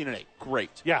had 15 and 8.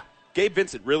 Great. Yeah. Gabe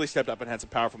Vincent really stepped up and had some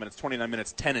powerful minutes. 29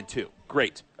 minutes, 10 and 2.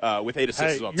 Great. With 8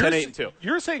 assists as well. 10, 8, and 2.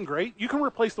 You're saying great. You can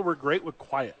replace the word great with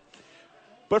quiet.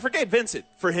 But for Gabe Vincent,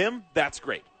 for him, that's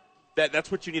great.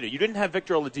 That's what you needed. You didn't have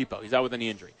Victor Oladipo. He's out with a knee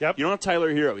injury. Yep. You don't have Tyler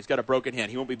Hero. He's got a broken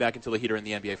hand. He won't be back until the Heat are in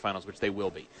the NBA Finals, which they will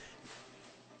be.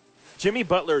 Jimmy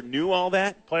Butler knew all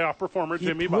that. Playoff performer,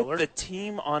 Jimmy He Butler. put the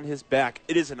team on his back.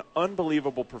 It is an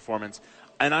unbelievable performance.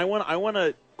 And I want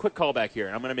a quick callback here,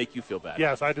 and I'm going to make you feel bad.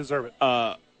 Yes, I deserve it.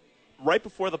 Right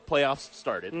before the playoffs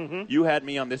started, you had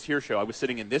me on this here show. I was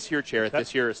sitting in this here chair at this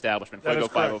here establishment, that Fuego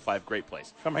is correct. 505, great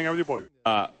place. Come hang out with your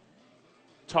boy.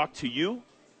 Talk to you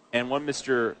and one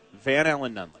Mr. Van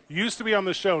Allen Nunley. Used to be on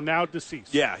the show, now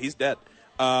deceased. Yeah, he's dead.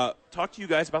 Talk to you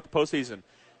guys about the postseason.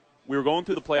 We were going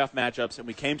through the playoff matchups, and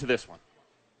we came to this one.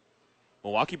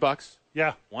 Milwaukee Bucks,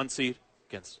 Yeah. 1 seed,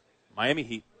 against Miami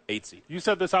Heat, 8 seed. You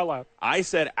said this out loud. I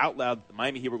said out loud that the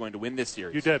Miami Heat were going to win this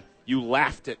series. You did. You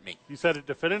laughed at me. You said it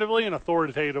definitively and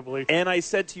authoritatively. And I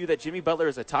said to you that Jimmy Butler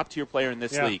is a top-tier player in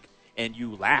this league, and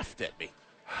you laughed at me.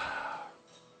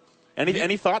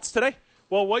 Any thoughts today?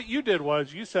 Well, what you did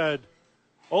was you said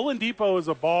Oladipo is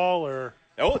a baller.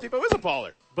 Oladipo is a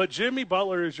baller. But Jimmy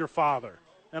Butler is your father.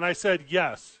 And I said,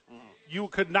 yes. You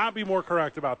could not be more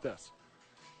correct about this.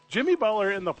 Jimmy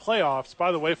Butler in the playoffs,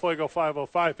 by the way, Fuego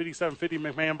 505, 5750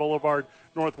 McMahon Boulevard,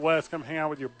 Northwest. Come hang out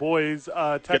with your boys.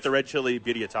 Get the red chili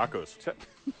birria tacos.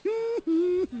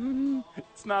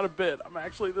 It's not a bit. I'm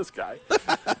actually this guy.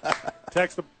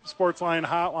 Text the sports line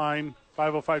hotline,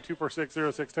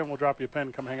 505-246-0610. We'll drop you a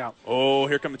pen. Come hang out. Oh,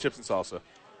 here come the chips and salsa.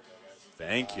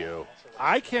 Thank you.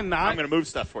 I cannot. I'm going to move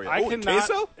stuff for you. I cannot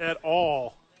queso? at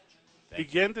all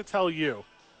begin to tell you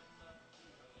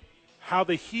how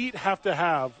the Heat have to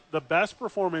have the best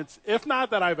performance, if not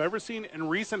that I've ever seen in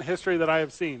recent history that I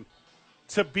have seen,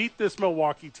 to beat this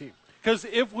Milwaukee team. Because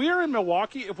if we are in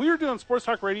Milwaukee, if we were doing sports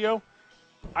talk radio,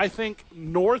 I think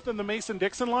north of the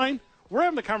Mason-Dixon line, we're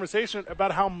having the conversation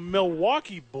about how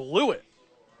Milwaukee blew it.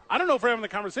 I don't know if we're having the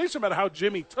conversation about how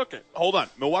Jimmy took it. Hold on.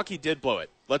 Milwaukee did blow it.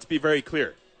 Let's be very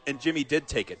clear. And Jimmy did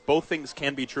take it. Both things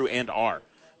can be true and are.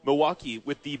 Milwaukee,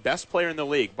 with the best player in the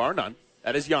league, bar none,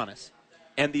 that is Giannis,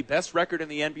 and the best record in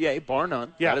the NBA, bar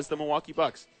none, that is the Milwaukee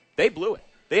Bucks. They blew it.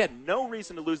 They had no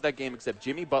reason to lose that game except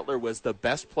Jimmy Butler was the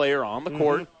best player on the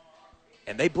court,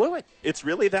 and they blew it. It's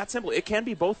really that simple. It can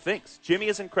be both things. Jimmy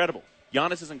is incredible.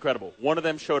 Giannis is incredible. One of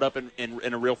them showed up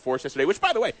in a real force yesterday, which,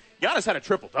 by the way, Giannis had a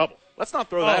triple-double. Let's not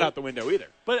throw that out the window either.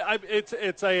 But it's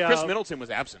a Chris Middleton was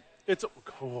absent. It's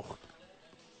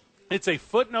a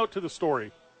footnote to the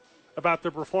story about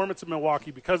the performance of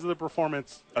Milwaukee because of the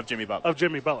performance of Jimmy Butler.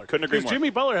 Couldn't agree more. Because Jimmy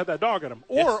Butler had that dog in him.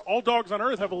 Or all dogs on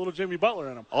earth have a little Jimmy Butler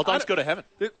in them. All dogs go to heaven.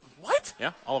 What?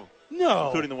 Yeah, all of them. No.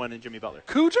 Including the one in Jimmy Butler.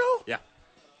 Cujo? Yeah.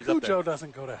 Cujo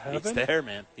doesn't go to heaven. He's there,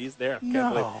 man. He's there.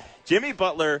 No. Jimmy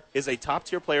Butler is a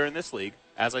top-tier player in this league,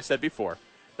 as I said before.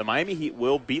 The Miami Heat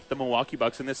will beat the Milwaukee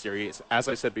Bucks in this series, as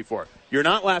I said before. You're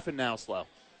not laughing now, Slow.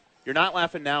 You're not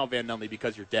laughing now, Van Nunley,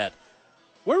 because you're dead.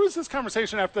 Where was this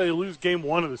conversation after they lose game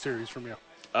 1 of the series from you?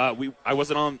 I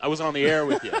wasn't on the air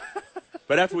with you.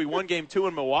 But after we won game 2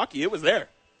 in Milwaukee, it was there.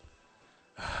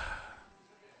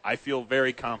 I feel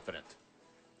very confident.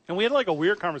 And we had like a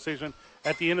weird conversation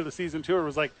at the end of the season, too. It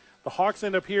was like, the Hawks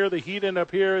end up here, the Heat end up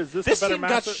here. Is this a better matchup?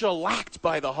 This team got shellacked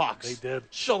by the Hawks. They did.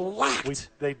 Shellacked.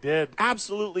 They did.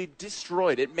 Absolutely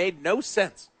destroyed. It made no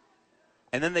sense.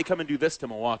 And then they come and do this to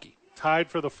Milwaukee. Tied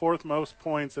for the 4th most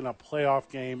points in a playoff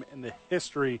game in the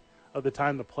history of the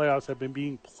time the playoffs have been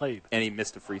being played. And he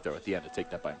missed a free throw at the end to take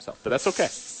that by himself. But that's okay.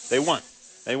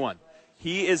 They won.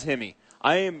 He is Himmy.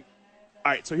 All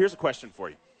right, so here's a question for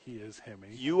you. He is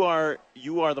Himmy. You are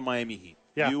the Miami Heat.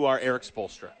 Yeah. You are Eric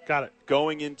Spoelstra. Got it.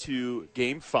 Going into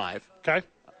Game 5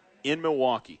 in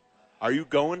Milwaukee, are you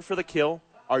going for the kill?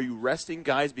 Are you resting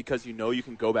guys because you know you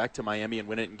can go back to Miami and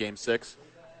win it in Game 6?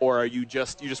 Or are you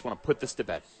just want to put this to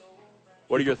bed?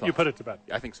 What are your thoughts? You put it to bed.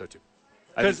 I think so, too.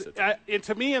 Because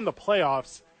to me in the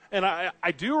playoffs, and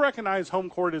I do recognize home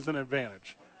court is an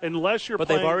advantage. Unless you're But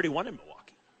playing, they've already won in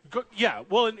Milwaukee.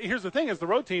 Well, and here's the thing. As the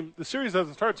road team, the series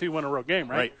doesn't start until you win a road game,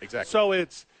 right? Right, exactly. So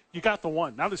you got the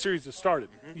one. Now the series has started.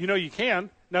 Mm-hmm. You know you can.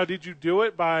 Now, did you do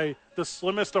it by the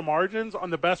slimmest of margins on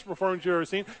the best performance you've ever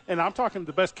seen? And I'm talking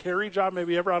the best carry job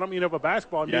maybe ever. I don't mean of a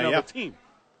basketball. I mean of a team.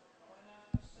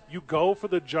 You go for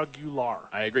the jugular.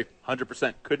 I agree.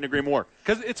 100%. Couldn't agree more.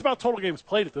 Because it's about total games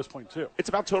played at this point, too. It's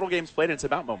about total games played, and it's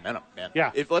about momentum, man.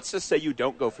 Yeah. If let's just say you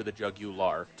don't go for the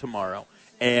jugular tomorrow,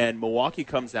 and Milwaukee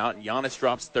comes out, and Giannis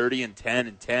drops 30 and 10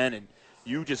 and 10, and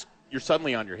you're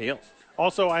suddenly on your heels.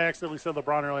 Also, I accidentally said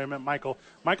LeBron earlier. I meant Michael.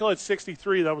 Michael had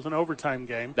 63. That was an overtime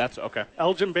game. That's okay.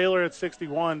 Elgin Baylor at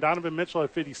 61. Donovan Mitchell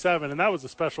at 57. And that was a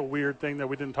special weird thing that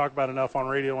we didn't talk about enough on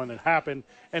radio when it happened.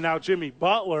 And now Jimmy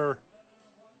Butler.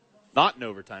 Not in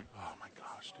overtime. Oh, my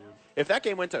gosh, dude. If that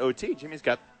game went to OT, Jimmy's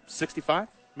got 65.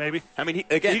 Maybe. I mean,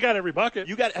 he got every bucket.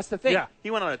 That's the thing. Yeah.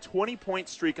 He went on a 20-point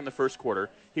streak in the first quarter.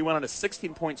 He went on a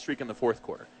 16-point streak in the fourth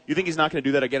quarter. You think he's not going to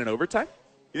do that again in overtime?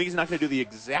 You think he's not going to do the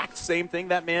exact same thing?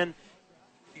 That man,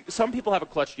 some people have a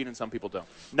clutch gene and some people don't.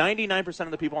 99%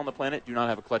 of the people on the planet do not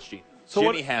have a clutch gene. So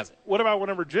Jimmy has it. What about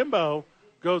whenever Jimbo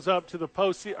goes up to the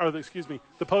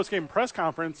post-game press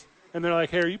conference and they're like,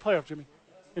 "Hey, are you playoff Jimmy?"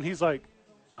 And he's like,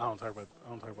 I don't talk about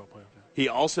playoff Jimmy. He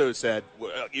also said,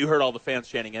 you heard all the fans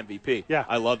chanting MVP. Yeah.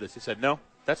 I love this. He said, no,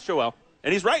 that's Joel.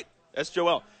 And he's right. That's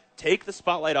Joel. Take the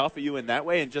spotlight off of you in that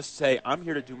way and just say, I'm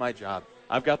here to do my job.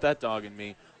 I've got that dog in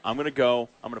me. I'm going to go.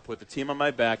 I'm going to put the team on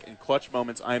my back. In clutch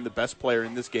moments, I am the best player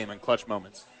in this game in clutch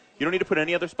moments. You don't need to put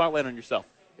any other spotlight on yourself.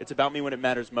 It's about me when it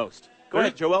matters most. Go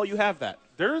ahead, Joel. You have that.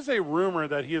 There is a rumor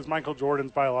that he is Michael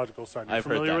Jordan's biological son. You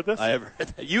familiar with this? I have heard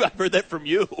that. I've heard that from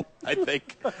you, I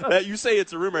think. That you say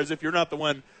it's a rumor as if you're not the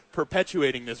one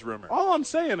perpetuating this rumor. All I'm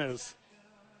saying is,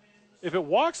 if it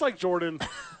walks like Jordan,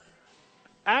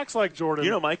 acts like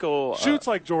Jordan, Michael shoots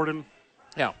like Jordan.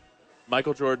 Yeah.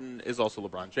 Michael Jordan is also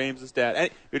LeBron James' dad.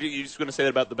 And you're just going to say that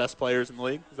about the best players in the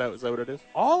league? Is that what it is?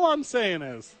 All I'm saying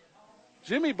is,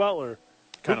 Jimmy Butler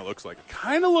kind of looks like him.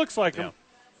 Kind of looks like him.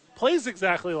 Plays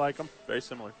exactly like him. Very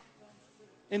similar.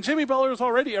 And Jimmy Butler is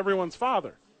already everyone's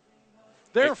father.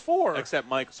 Therefore, except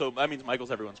Michael. So that means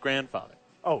Michael's everyone's grandfather.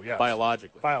 Oh, yeah.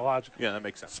 Biologically. Yeah, that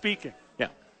makes sense. Speaking. Yeah.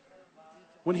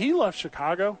 When he left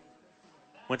Chicago.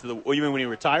 You mean when he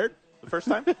retired the first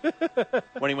time?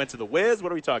 When he went to the Wiz?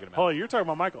 What are we talking about? Oh, you're talking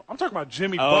about Michael. I'm talking about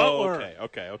Jimmy Butler.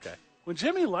 Okay. When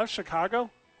Jimmy left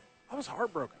Chicago, I was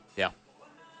heartbroken. Yeah.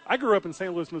 I grew up in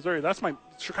St. Louis, Missouri.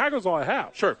 Chicago's all I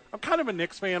have. Sure. I'm kind of a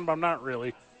Knicks fan, but I'm not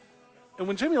really. And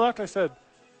when Jimmy left, I said,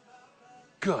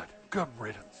 good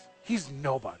riddance. He's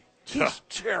nobody. He's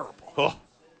terrible. Oh.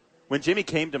 When Jimmy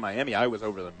came to Miami, I was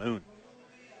over the moon.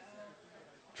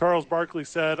 Charles Barkley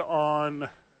said on,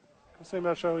 what's the name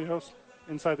of that show he hosts?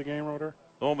 Inside the Game or whatever?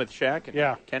 The one with Shaq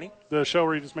and Kenny? The show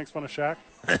where he just makes fun of Shaq?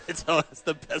 That's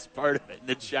the best part of it. And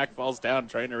then Shaq falls down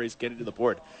trying to race Kenny to the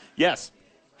board. Yes.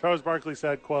 Charles Barkley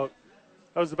said, quote,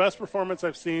 "That was the best performance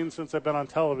I've seen since I've been on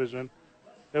television.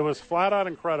 It was flat out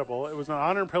incredible. It was an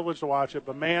honor and privilege to watch it,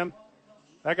 but man,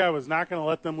 that guy was not going to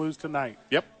let them lose tonight."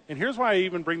 Yep. And here's why I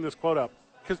even bring this quote up.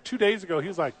 Because 2 days ago, he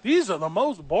was like, "These are the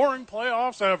most boring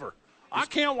playoffs ever. I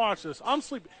can't watch this. I'm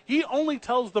sleeping." He only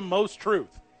tells the most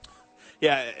truth.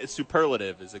 Yeah,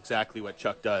 superlative is exactly what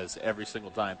Chuck does every single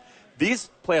time.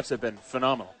 These playoffs have been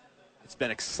phenomenal. It's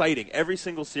been exciting. Every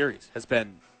single series has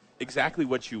been exactly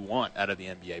what you want out of the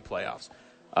NBA playoffs.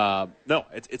 No,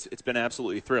 it's been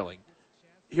absolutely thrilling.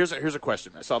 Here's a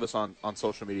question. I saw this on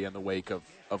social media in the wake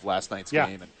of last night's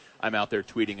game, and I'm out there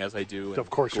tweeting as I do, and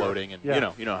of course gloating, and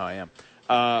you know how I am.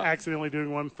 Accidentally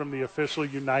doing one from the official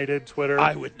United Twitter.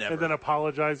 I would never. And then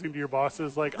apologizing to your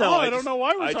bosses like, no, I don't know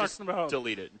why we're I talking just about.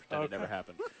 Delete it and pretend it never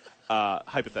happened.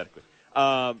 Hypothetically.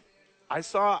 I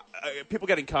saw people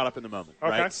getting caught up in the moment,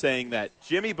 right? Saying that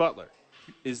Jimmy Butler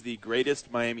is the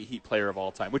greatest Miami Heat player of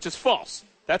all time, which is false.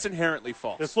 That's inherently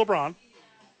false. It's LeBron.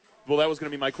 Well, that was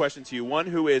going to be my question to you. One,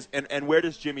 who is, and where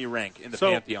does Jimmy rank in the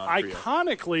pantheon for you?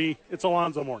 Iconically, it's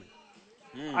Alonzo Mourning.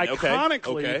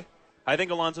 Iconically. Okay. I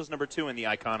think Alonzo's number 2 in the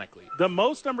iconically. The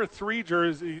most number 33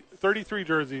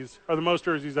 jerseys are the most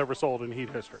jerseys ever sold in Heat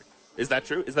history. Is that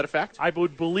true? Is that a fact? I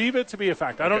would believe it to be a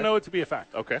fact. I don't know it to be a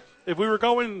fact. Okay. If we were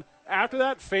going after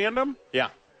that, fandom. Yeah.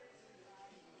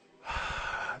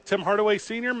 Tim Hardaway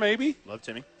Sr., maybe. Love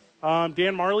Timmy.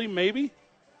 Dan Marley, maybe.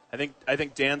 I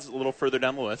think Dan's a little further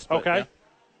down the list. Okay.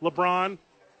 Yeah. LeBron,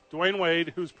 Dwayne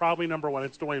Wade, who's probably number 1.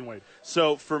 It's Dwayne Wade.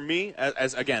 So for me,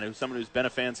 as someone who's been a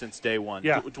fan since day one,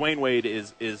 Dwayne Wade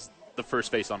is the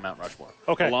first face on Mount Rushmore.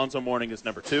 Okay. Alonzo Mourning is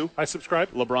number 2. I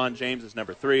subscribe. LeBron James is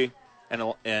number 3,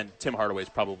 and Tim Hardaway is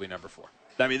probably number 4.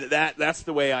 I mean, that's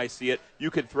the way I see it.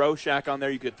 You could throw Shaq on there.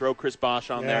 You could throw Chris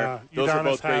Bosh on there. Those are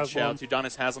both great shouts.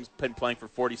 Udonis Haslam's been playing for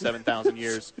 47,000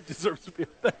 years. He deserves to be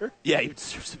up there. Yeah, he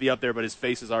deserves to be up there, but his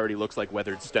face already looks like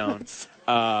weathered stone.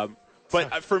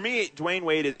 But for me, Dwayne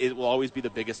Wade it will always be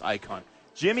the biggest icon.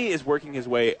 Jimmy is working his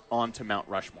way onto Mount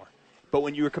Rushmore. But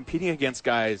when you were competing against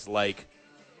guys like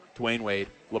Dwayne Wade,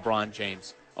 LeBron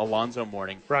James, Alonzo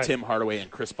Mourning, Tim Hardaway,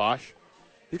 and Chris Bosh,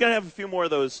 he's got to have a few more of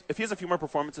those. If he has a few more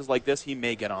performances like this, he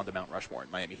may get onto Mount Rushmore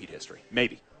in Miami Heat history.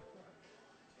 Maybe.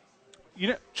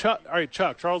 Chuck,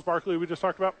 Charles Barkley we just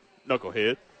talked about?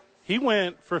 Knucklehead. He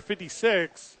went for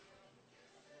 56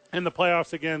 in the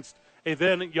playoffs against a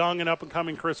then young and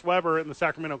up-and-coming Chris Webber in the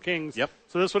Sacramento Kings. Yep.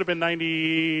 So this would have been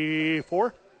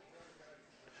 94.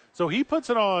 So he puts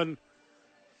it on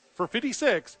for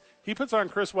 56. He puts on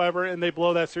Chris Webber, and they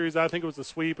blow that series out. I think it was a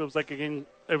sweep. It was like a game.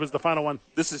 It was the final one.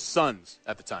 This is Suns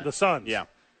at the time. The Suns. Yeah.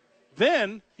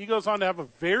 Then he goes on to have a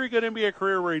very good NBA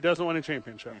career where he doesn't win a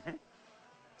championship. Mm-hmm.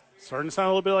 Starting to sound a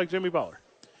little bit like Jimmy Butler.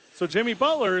 So Jimmy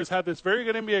Butler has had this very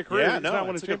good NBA career and not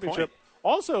won a championship.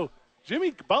 Also,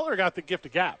 Jimmy Butler got the gift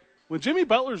of gab. When Jimmy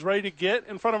Butler's ready to get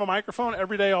in front of a microphone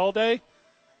every day, all day,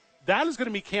 that is going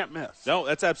to be can't miss. No,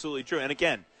 that's absolutely true. And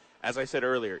again, as I said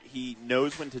earlier, he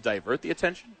knows when to divert the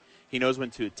attention. He knows when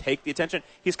to take the attention.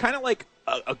 He's kind of like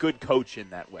a good coach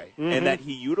in that way, in that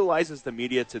he utilizes the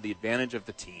media to the advantage of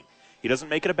the team. He doesn't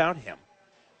make it about him.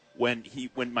 When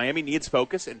Miami needs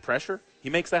focus and pressure, he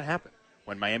makes that happen.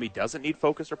 When Miami doesn't need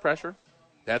focus or pressure,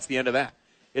 that's the end of that.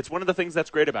 It's one of the things that's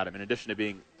great about him, in addition to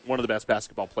being one of the best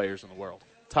basketball players in the world.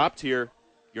 Top tier,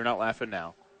 you're not laughing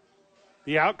now.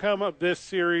 The outcome of this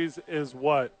series is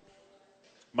what?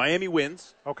 Miami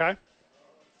wins. Okay.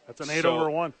 That's an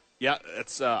 8-1. Yeah,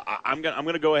 it's. I'm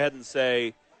gonna go ahead and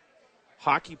say,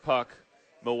 hockey puck,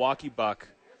 Milwaukee Buck.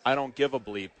 I don't give a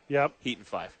bleep. Yep. Heat in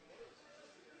 5.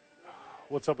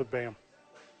 What's up with Bam?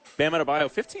 Bam Adebayo,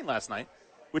 15 last night,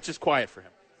 which is quiet for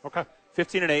him. Okay.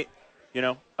 15 and 8.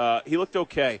 He looked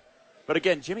okay, but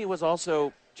again, Jimmy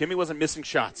wasn't missing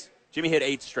shots. Jimmy hit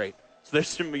 8 straight, so there's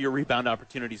some of your rebound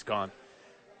opportunities gone.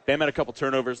 Bam had a couple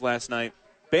turnovers last night.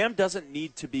 Bam doesn't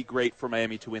need to be great for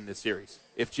Miami to win this series.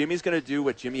 If Jimmy's going to do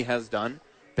what Jimmy has done,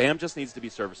 Bam just needs to be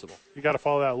serviceable. You got to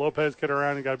follow that Lopez kid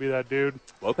around. You got to be that dude.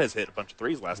 Lopez hit a bunch of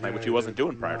threes last night, which he wasn't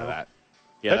doing prior to that.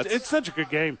 Yeah, it's such a good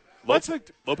game.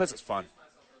 Lopez is fun.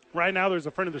 Right now, there's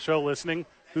a friend of the show listening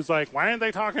who's like, why aren't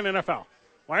they talking NFL?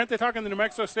 Why aren't they talking the New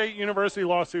Mexico State University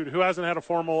lawsuit, who hasn't had a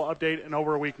formal update in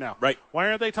over a week now? Right. Why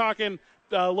aren't they talking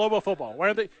Lobo football? Why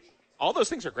aren't they? All those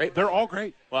things are great. They're all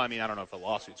great. Well, I mean, I don't know if a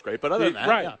lawsuit's great, but other than that,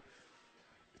 right. yeah.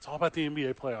 It's all about the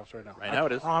NBA playoffs right now. Right now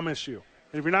it is. I promise you.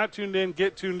 And if you're not tuned in,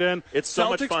 get tuned in. It's so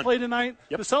much fun. Celtics play tonight.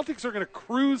 Yep. The Celtics are going to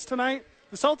cruise tonight.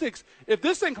 The Celtics, if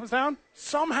this thing comes down,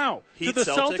 somehow, Heat to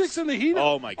the Celtics and the Heat.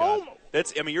 Oh, my God.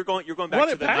 You're going back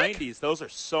to the 90s. Those are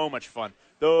so much fun.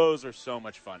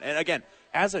 And, again,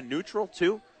 as a neutral,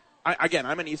 too,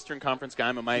 I'm an Eastern Conference guy.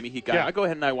 I'm a Miami Heat guy. Yeah. I go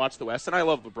ahead and I watch the West, and I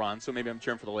love LeBron, so maybe I'm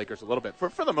cheering for the Lakers a little bit.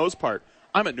 For the most part,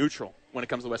 I'm a neutral when it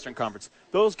comes to the Western Conference.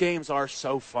 Those games are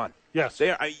so fun. Yes.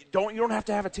 You don't have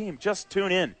to have a team. Just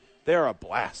tune in. They're a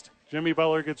blast. Jimmy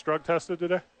Butler gets drug tested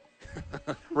today?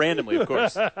 Randomly, of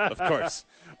course. Of course.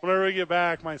 Whenever we get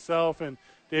back, myself and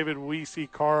David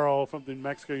Weesey Carl from the New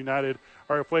Mexico United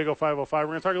are at Fuego 505. We're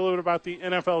going to talk a little bit about the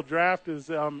NFL draft.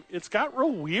 It's got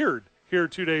real weird here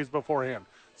 2 days beforehand.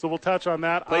 So we'll touch on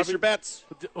that. Place your bets.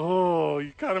 Oh,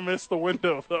 you kind of missed the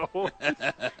window, though.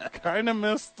 Kind of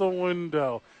missed the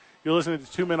window. You're listening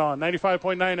to 2 Men On,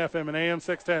 95.9 FM and AM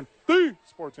 610, the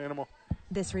Sports Animal.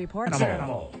 This report.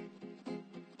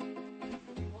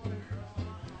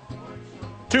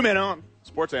 2 Men On,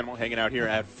 Sports Animal, hanging out here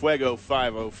at Fuego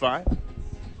 505.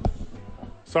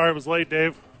 Sorry I was late,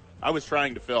 Dave. I was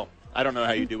trying to fill. I don't know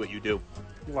how you do what you do.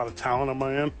 A lot of talent on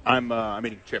my end. I'm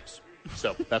eating chips,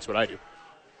 so that's what I do.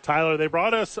 Tyler, they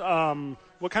brought us,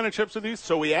 what kind of chips are these?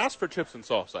 So we asked for chips and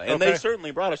salsa, and Okay. they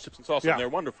certainly brought us chips and salsa, Yeah. and they're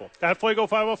wonderful. At Fuego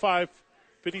 505,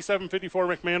 5754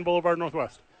 McMahon Boulevard,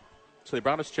 Northwest. So they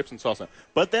brought us chips and salsa.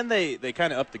 But then they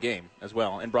kind of upped the game as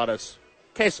well and brought us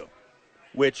queso,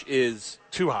 which is...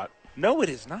 Too hot. No, it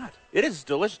is not. It is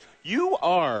delicious. You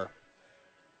are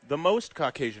the most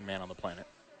Caucasian man on the planet.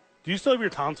 Do you still have your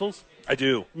tonsils? I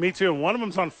do. Me too. And one of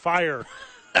them's on fire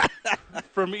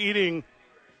from eating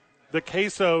the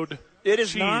quesoed It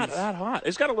is cheese. not that hot.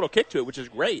 It's got a little kick to it, which is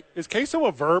great. Is queso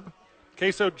a verb?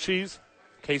 Quesoed cheese?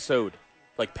 Quesoed.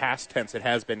 Like past tense, it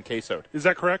has been quesoed. Is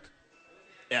that correct?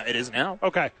 Yeah, it is now.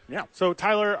 Okay. Yeah. So,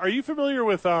 Tyler, are you familiar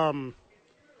with,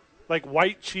 like,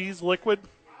 white cheese liquid?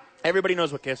 Everybody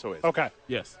knows what queso is. Okay.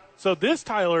 Yes. So this,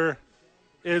 Tyler,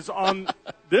 is on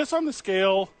this on the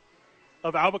scale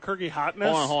of Albuquerque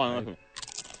hotness. Hold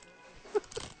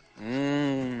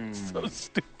on. So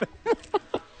stupid.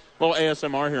 Little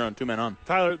ASMR here on 2 Men On.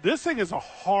 Tyler, this thing is a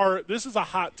hot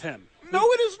 10.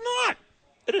 No, it is not.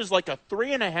 It is like a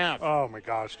 3.5. Oh, my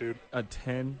gosh, dude. A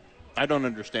 10? I don't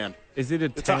understand. Is it a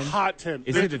 10? It's a hot 10.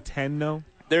 Is it a 10, though?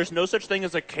 There's no such thing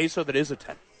as a queso that is a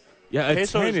 10. Yeah, a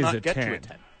Queso 10 does is not a get 10. to a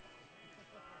 10.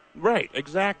 Right,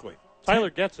 exactly. Tyler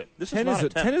gets it. This is 10 not is a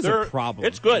 10. 10 is a problem.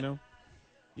 It's good. You know?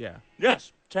 Yeah.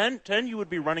 Yes, 10, you would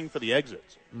be running for the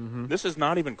exits. Mm-hmm. This is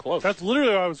not even close. That's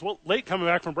literally why I was late coming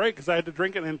back from break because I had to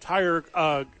drink an entire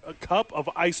a cup of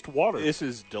iced water. This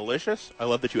is delicious. I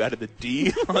love that you added the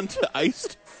D onto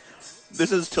iced.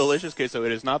 This is delicious queso.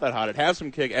 It is not that hot. It has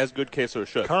some kick, as good queso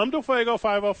should. Come to Fuego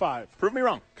 505. Prove me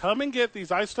wrong. Come and get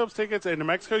these Isotopes tickets and New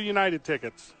Mexico United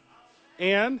tickets.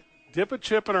 And dip a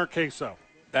chip in our queso.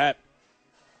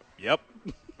 Yep.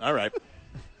 All right.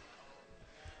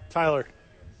 Tyler,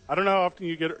 I don't know how often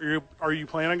are you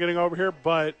planning on getting over here,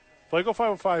 but Fuego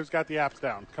 505's got the apps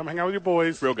down. Come hang out with your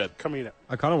boys. Real good. Come eat it.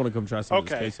 I kind of want to come try some of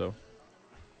this Okay. queso.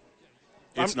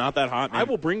 It's not that hot, man. I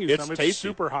will bring you it's some. Tasty. It's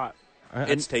super hot.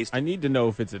 It's tasty. I need to know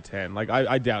if it's a 10. Like,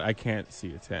 I doubt. I can't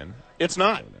see a 10. It's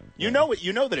not. Yeah.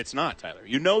 You know that it's not, Tyler.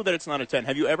 You know that it's not a 10.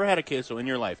 Have you ever had a queso in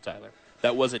your life, Tyler,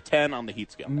 that was a 10 on the heat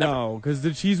scale? No, because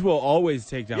the cheese will always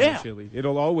take down Yeah. the chili.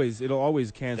 It'll always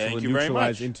cancel Thank and you very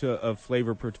neutralize much. into a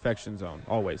flavor perfection zone.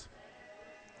 Always.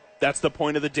 That's the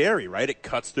point of the dairy, right? It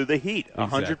cuts through the heat.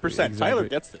 100%. Exactly. Tyler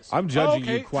gets this. I'm judging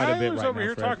okay, you quite a bit Tyler's right over now,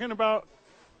 here Fred. talking about.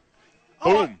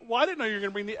 Boom. Well, I didn't know you were going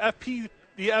to bring the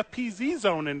FPZ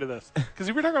zone into this. Because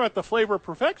if you're talking about the flavor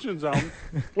perfection zone,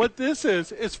 what this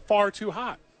is far too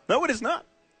hot. No, it is not.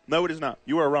 No, it is not.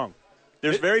 You are wrong.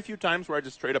 There's very few times where I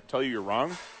just straight up tell you you're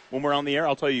wrong. When we're on the air,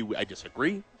 I'll tell you I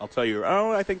disagree. I'll tell you,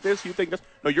 oh, I think this, you think this.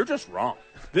 No, you're just wrong.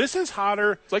 This is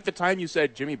hotter. It's like the time you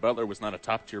said Jimmy Butler was not a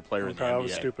top-tier player in the NBA. That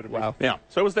was stupid of me. Wow. Yeah,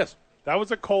 so was this. That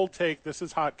was a cold take. This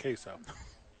is hot queso.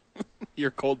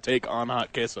 Your cold take on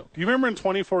hot queso. Do you remember in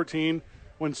 2014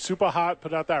 when Super Hot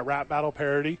put out that rap battle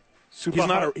parody? He's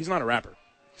not a rapper.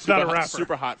 He's not a rapper.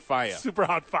 Super hot fire. Super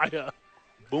Hot Fire.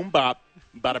 Boom bop,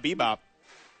 bada bee bop,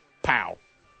 pow.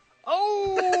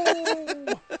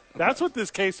 Oh! That's what this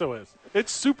queso is.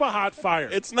 It's Super Hot Fire.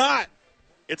 It's not.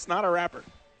 It's not a rapper.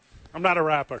 I'm not a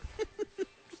rapper.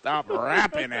 Stop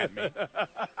rapping at me.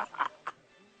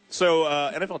 So,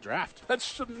 NFL draft. That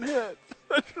shouldn't hit.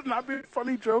 That should not be a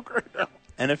funny joke right now.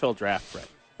 NFL draft, Brett.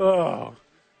 Oh.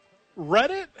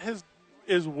 Reddit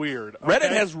is weird. Okay?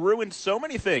 Reddit has ruined so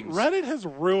many things. Reddit has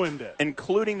ruined it.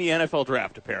 Including the NFL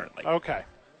draft, apparently. Okay.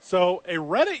 So a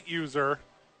Reddit user,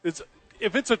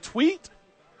 if it's a tweet,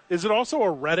 is it also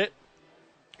a Reddit?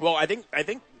 Well, I think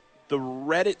the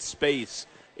Reddit space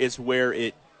is where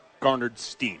it garnered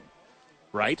steam,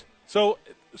 right? So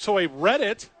a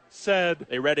Reddit said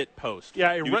a Reddit post.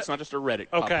 Yeah, it's not just a Reddit.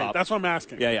 Okay, pop-up. that's what I'm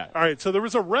asking. Yeah. All right, so there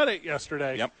was a Reddit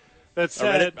yesterday. Yep. That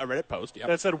said a Reddit post. Yep.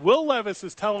 That said Will Levis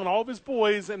is telling all of his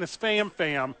boys and his fam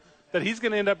that he's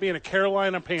going to end up being a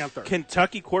Carolina Panther.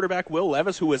 Kentucky quarterback Will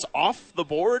Levis, who is off the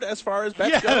board as far as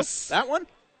bets go. That one?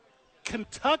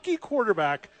 Kentucky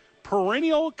quarterback,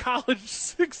 perennial college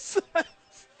success.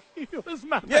 He was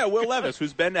not. Yeah, Will Levis,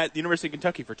 who's been at the University of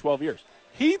Kentucky for 12 years.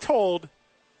 He told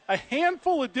a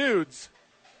handful of dudes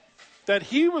that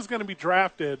he was going to be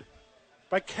drafted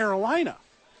by Carolina.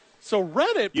 So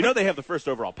Reddit... You know they have the first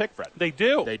overall pick, Fred. They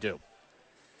do. They do.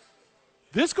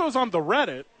 This goes on the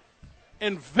Reddit,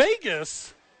 and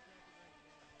Vegas...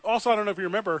 Also, I don't know if you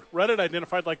remember, Reddit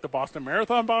identified like the Boston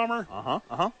Marathon bomber.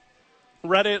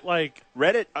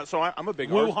 Reddit, So I'm a big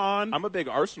Wuhan. I'm a big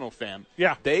Arsenal fan.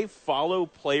 Yeah. They follow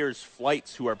players'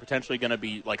 flights who are potentially going to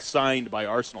be like signed by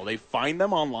Arsenal. They find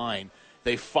them online.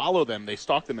 They follow them. They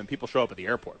stalk them, and people show up at the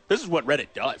airport. This is what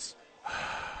Reddit does.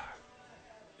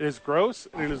 It is gross,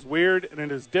 and it is weird, and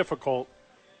it is difficult.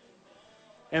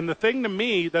 And the thing to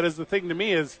me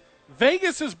is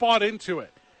Vegas has bought into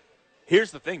it.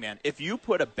 Here's the thing, man. If you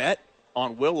put a bet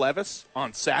on Will Levis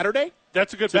on Saturday,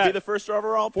 that's a good to bet. Be the first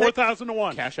overall pick, 4,000 to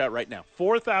 1. Cash out right now.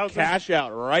 4,000. Cash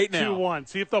out right now. 2-1.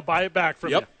 See if they'll buy it back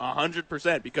from you. Yep,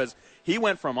 100%. Because he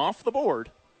went from off the board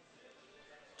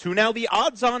to now the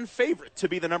odds-on favorite to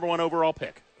be the number 1 overall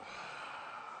pick.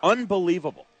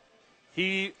 Unbelievable.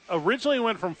 He originally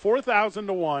went from 4,000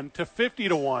 to 1 to 50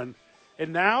 to 1,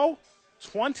 and now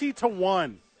 20 to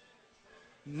 1.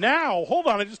 Now, hold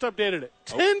on, I just updated it.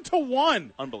 10 to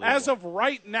 1. Unbelievable. As of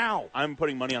right now. I'm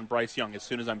putting money on Bryce Young as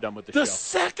soon as I'm done with the show. The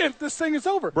second this thing is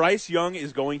over. Bryce Young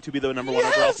is going to be the number 1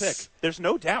 overall pick. There's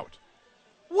no doubt.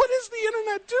 What is the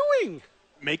internet doing?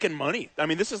 Making money. I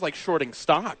mean, this is like shorting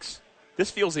stocks. This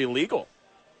feels illegal.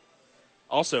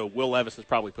 Also, Will Levis has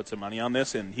probably put some money on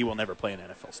this, and he will never play an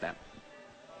NFL snap.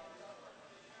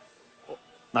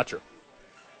 Not true.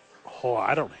 Oh,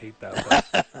 I don't hate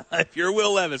that. If you're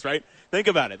Will Levis, right? Think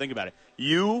about it.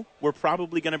 You were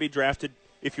probably going to be drafted,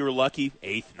 if you were lucky,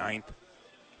 8th, 9th.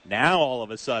 Now, all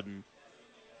of a sudden,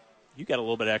 you got a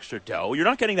little bit of extra dough. You're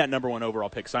not getting that number 1 overall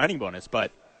pick signing bonus,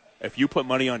 but if you put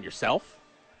money on yourself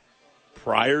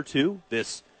prior to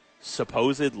this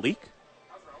supposed leak,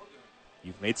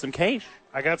 you've made some cash.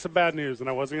 I got some bad news, and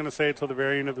I wasn't going to say it till the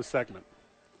very end of the segment.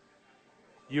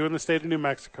 You in the state of New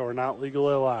Mexico are not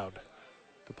legally allowed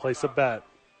to place a bet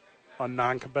on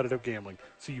non-competitive gambling.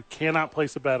 So you cannot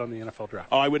place a bet on the NFL draft.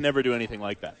 Oh, I would never do anything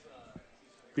like that.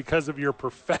 Because of your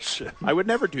profession. I would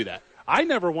never do that. I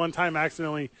never one time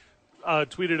accidentally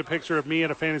tweeted a picture of me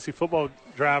at a fantasy football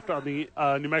draft on the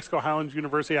New Mexico Highlands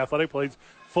University athletic plays,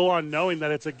 full on knowing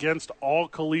that it's against all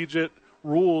collegiate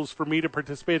rules for me to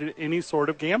participate in any sort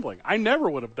of gambling. I never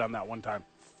would have done that one time.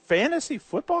 Fantasy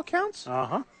football counts?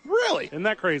 Uh-huh. Really? Isn't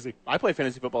that crazy? I play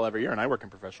fantasy football every year, and I work in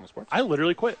professional sports. I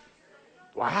literally quit.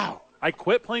 Wow. I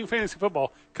quit playing fantasy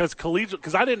football because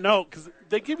I didn't know, because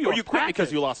they give you you quit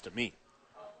because you lost to me.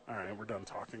 All right, we're done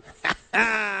talking.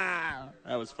 That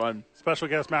was fun. Special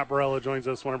guest Matt Barella joins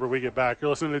us whenever we get back. You're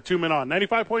listening to 2 Men On,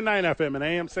 95.9 FM and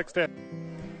AM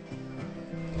 610.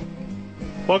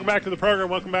 Welcome back to the program.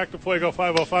 Welcome back to Fuego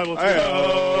 505. Let's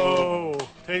go.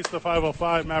 Taste the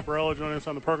 505. Matt Barella joining us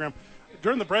on the program.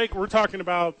 During the break, we're talking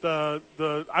about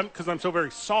because I'm so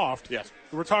very soft. Yes.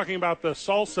 We're talking about the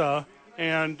salsa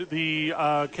and the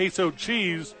queso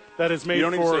cheese that is made You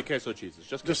don't for. even say queso cheese. It's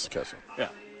just queso. Yeah.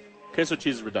 Queso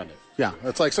cheese is redundant. Yeah,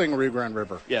 it's like saying Rio Grande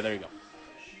River. Yeah, there you go.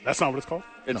 That's not what it's called.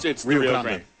 It's Rio Rio Grande.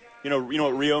 Grande. You know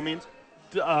what Rio means?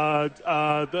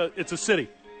 It's a city.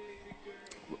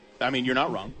 I mean, you're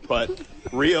not wrong, but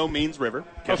Rio means river.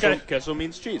 Queso, Okay. queso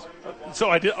means cheese. So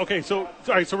I did. Okay, so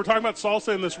sorry. So we're talking about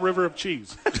salsa in this river of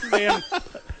cheese. Man,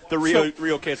 The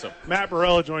Rio queso. Matt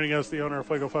Barella joining us, the owner of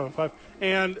Fuego 505,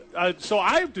 and so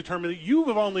I've determined that you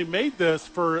have only made this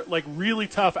for like really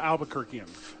tough Albuquerqueans.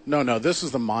 No, this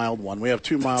is the mild one. We have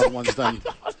two mild ones than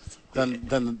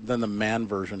the man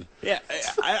version. Yeah,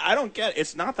 I don't get it.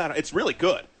 It's not that. It's really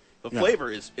good. The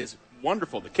flavor is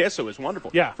wonderful. The queso is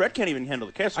wonderful. Yeah. Fred can't even handle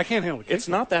the queso. I can't handle the queso. It's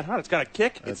not that hot. It's got a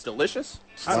kick. It's delicious.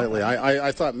 Slightly.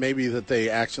 I thought maybe that they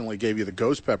accidentally gave you the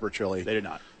ghost pepper chili. They did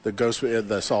not. The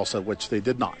salsa, which they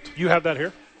did not. You have that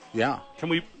here? Yeah.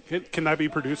 Can that be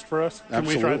produced for us? Can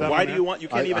we try Absolutely. that? Why one do here? you want? You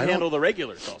can't even handle the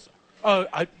regular salsa.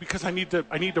 Because I need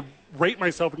to rate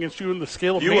myself against you in the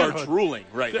scale of You manhood. are drooling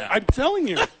right now. I'm telling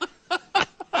you.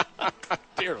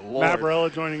 Dear Lord. Matt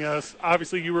Barella joining us.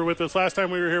 Obviously, you were with us last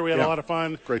time we were here. We had a lot of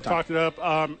fun. Great time. Talked it up.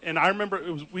 And I remember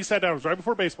we sat down. It was right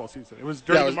before baseball season. It was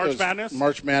during the March Madness.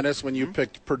 March Madness when you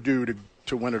picked Purdue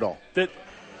to win it all.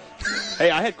 Hey,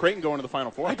 I had Creighton going to the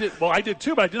Final Four. I did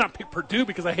too, but I did not pick Purdue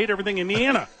because I hate everything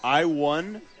Indiana. I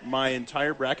won my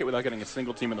entire bracket without getting a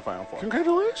single team in the Final Four.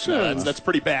 Congratulations. That's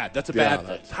pretty bad. That's a bad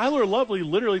thing. Tyler Lovely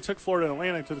literally took Florida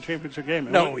Atlantic to the championship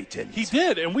game. No, he didn't. He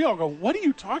did, and we all go, "What are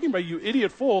you talking about, you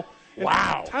idiot fool?" And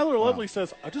Wow. Tyler Lovely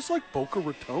says, "I just like Boca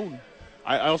Raton."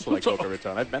 I also like Boca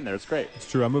Raton. I've been there. It's great. It's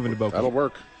true. I'm moving to Boca. That'll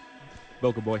work.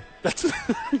 Boca boy. That's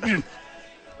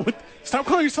stop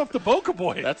calling yourself the Boca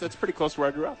boy. That's pretty close to where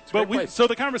I grew up. It's a great place. So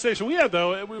the conversation we had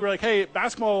though, we were like, "Hey,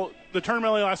 basketball, the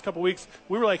tournament the last couple of weeks,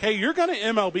 we were like, hey, you're going to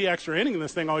MLB extra inning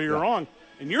this thing all year long,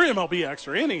 and you're MLB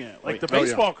extra inning it. Like the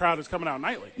baseball crowd is coming out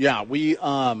nightly." Yeah, we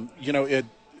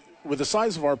with the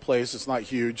size of our place, it's not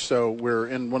huge, so we're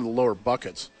in one of the lower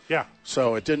buckets. Yeah.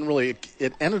 So it didn't really.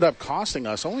 It ended up costing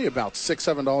us only about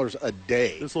 $6-7 a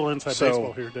day. This little inside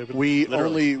baseball here, David. We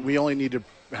only need to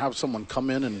have someone come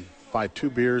in and buy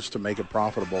 2 beers to make it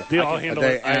profitable. I'll handle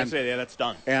it. I say, yeah, that's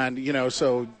done. And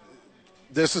so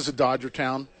this is a Dodger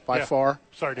town by far.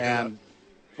 Sorry to hear that.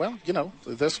 Well,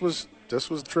 this was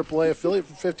AAA affiliate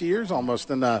for 50 years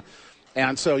almost,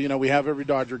 and so we have every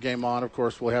Dodger game on. Of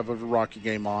course, we'll have every Rocky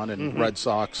game on, and Red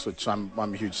Sox, which I'm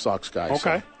a huge Sox guy.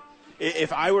 Okay. So.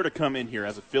 If I were to come in here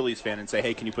as a Phillies fan and say,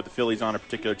 hey, can you put the Phillies on a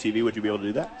particular TV, would you be able to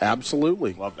do that?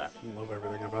 Absolutely. Love that. Love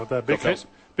everything about that. Phils.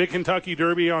 Big Kentucky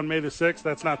Derby on May the 6th.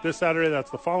 That's not this Saturday.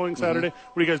 That's the following Saturday.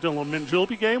 What are you guys doing? A little mint julep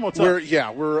game? What's up?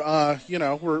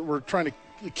 We're trying to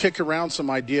kick around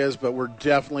some ideas, but we're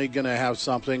definitely going to have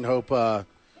something. Hope I'm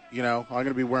going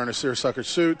to be wearing a seersucker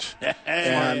suit,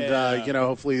 and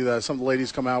hopefully some of the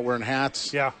ladies come out wearing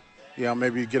hats. Yeah.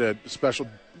 Maybe get a special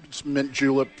mint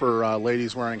julep for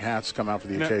ladies wearing hats to come out for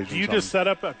the occasion. Do you just set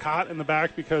up a cot in the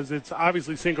back because it's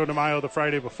obviously Cinco de Mayo the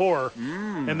Friday before,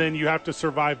 and then you have to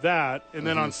survive that, and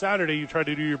then on Saturday you try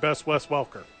to do your best Wes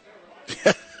Welker.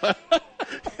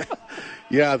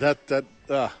 Yeah,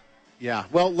 yeah.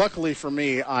 Well, luckily for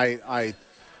me, I'm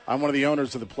one of the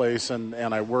owners of the place, and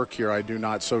I work here. I do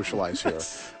not socialize here.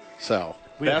 So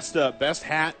best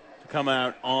hat to come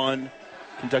out on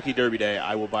Kentucky Derby Day.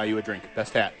 I will buy you a drink.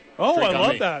 Best hat. Oh, Drink I on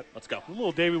love me. that. Let's go. A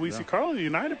little David Weesey Carl,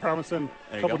 United promising There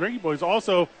a you couple go. drinky boys.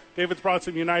 Also, David's brought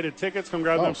some United tickets. Come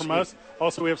grab them from sweet. us.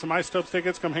 Also, we have some Isotopes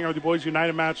tickets. Come hang out with the boys.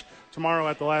 United match tomorrow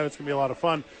at the Lab. It's going to be a lot of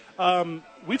fun.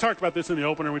 We talked about this in the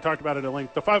opener. We talked about it at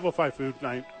length. The 505 food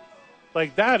night.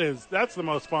 Like, that's the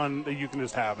most fun that you can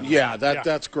just have.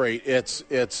 That's great. It's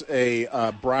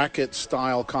a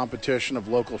bracket-style competition of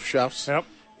local chefs. Yep.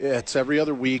 It's every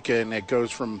other week, and it goes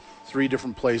from 3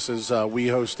 different places. We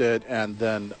host it, and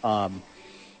then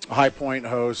High Point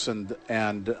hosts, and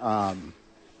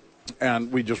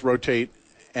we just rotate.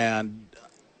 And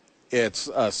it's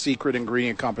a secret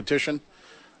ingredient competition.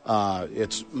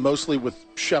 It's mostly with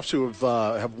chefs who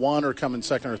have won or come in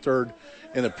second or third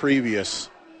in the previous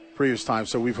time.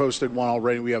 So we've hosted one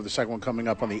already. We have the second one coming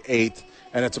up on the 8th,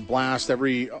 and it's a blast.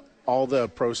 All the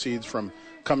proceeds from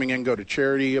coming in go to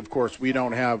charity. Of course, we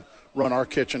don't run our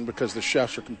kitchen because the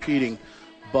chefs are competing,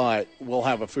 but we'll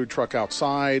have a food truck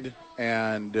outside,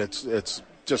 and it's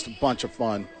just a bunch of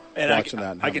fun watching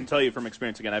that. I can tell you from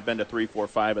experience, again, I've been to 3, 4,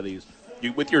 5 of these.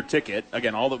 With your ticket,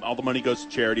 again, all the money goes to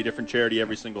charity, different charity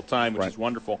every single time, which is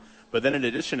wonderful. But then in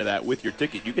addition to that, with your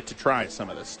ticket, you get to try some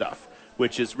of this stuff,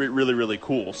 which is really, really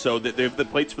cool. So they have the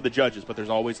plates for the judges, but there's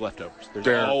always leftovers.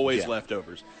 There's always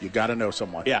leftovers. You got to know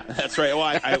someone. Yeah, that's right. Well,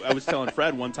 I was telling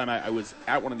Fred one time I was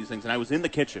at one of these things, and I was in the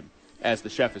kitchen as the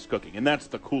chef is cooking. And that's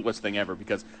the coolest thing ever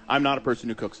because I'm not a person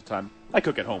who cooks a ton. I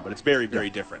cook at home, but it's very, very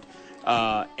different.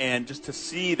 And just to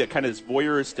see that kind of this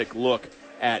voyeuristic look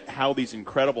at how these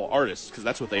incredible artists, because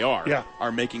that's what they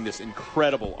are making this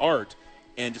incredible art.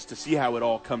 And just to see how it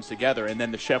all comes together, and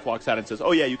then the chef walks out and says,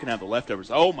 "Oh yeah, you can have the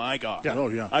leftovers." Oh my God! Yeah. Oh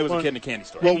yeah. I was a kid in a candy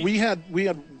store. Well, we had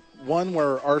one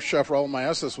where our chef Raul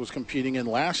Maestas was competing in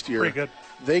last year. Pretty good.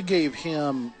 They gave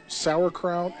him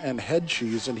sauerkraut and head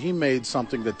cheese, and he made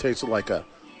something that tasted like a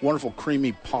wonderful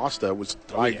creamy pasta. It was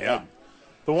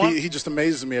He just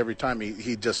amazes me every time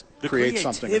he just creates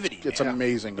something. It's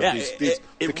amazing. Yeah,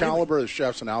 the caliber of the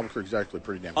chefs in Albuquerque is actually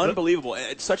pretty damn good. Unbelievable.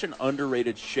 It's such an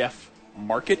underrated chef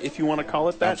market, if you want to call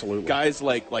it that. Absolutely. Guys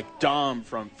like Dom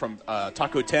from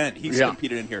Taco 10, he's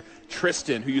competed in here.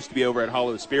 Tristan, who used to be over at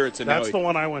Hollow Spirits, and that's the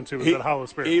one I went to. Was at Hollow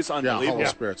Spirits. He's unbelievable. Hollow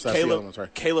Spirits. That's the other one. Sorry.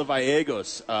 Kayla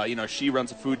Vallegos, she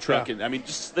runs a food truck, and I mean,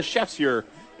 just the chefs here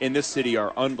in this city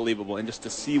are unbelievable. And just to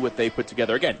see what they put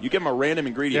together, again, you give them a random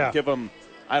ingredient, give them,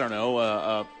 I don't know,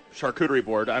 a charcuterie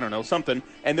board, I don't know, something,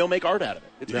 and they'll make art out of it.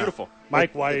 It's beautiful.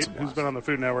 Mike White, who's been on the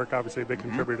Food Network, obviously a big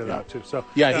contributor to that too. So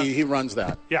he runs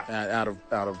that.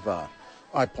 Out of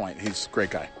High Point. He's a great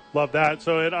guy. Love that.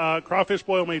 So at Crawfish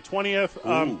Boil May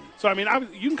 20th. So I mean,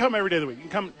 you can come every day of the week. You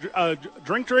can come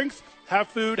drink drinks, have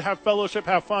food, have fellowship,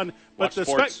 have fun. But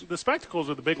the spectacles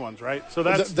are the big ones, right? So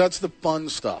that's the fun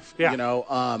stuff. Yeah. You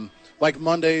know, like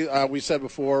Monday, we said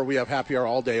before, we have happy hour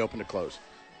all day, open to close.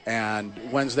 And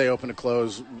Wednesday, open to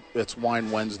close, it's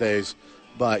Wine Wednesdays.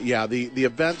 But, yeah, the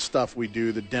event stuff we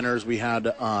do, the dinners, we had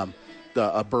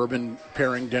a bourbon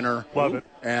pairing dinner. Love it.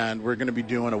 And we're going to be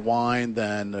doing a wine,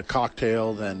 then a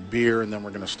cocktail, then beer, and then we're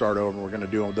going to start over. We're going to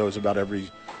do those about every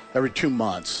 2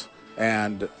 months.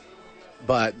 But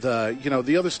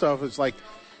the other stuff is like,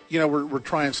 we're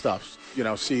trying stuff,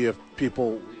 see if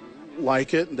people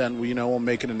like it, and then we'll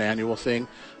make it an annual thing.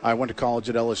 I went to college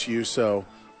at LSU, so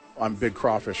I'm a big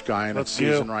crawfish guy, and it's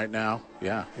season right now.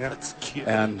 Yeah. That's cute.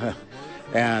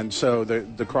 And so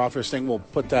the crawfish thing, we'll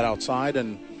put that outside,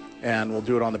 and we'll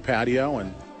do it on the patio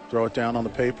and throw it down on the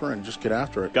paper and just get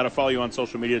after it. Got to follow you on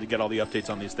social media to get all the updates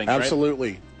on these things,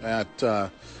 Absolutely. Right?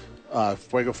 At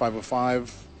Fuego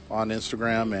 505 on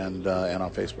Instagram and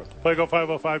on Facebook.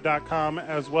 Fuego505.com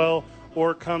as well.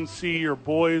 Or come see your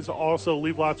boys. Also,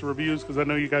 leave lots of reviews because I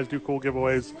know you guys do cool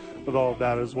giveaways with all of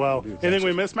that as well. Anything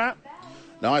we missed, Matt?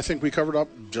 No, I think we covered up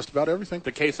just about everything.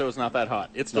 The queso is not that hot.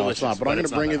 It's delicious. No, it's not. But I'm going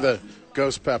to bring you the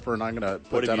ghost pepper, and I'm going to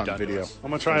put that on video. I'm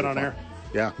going to try it on air.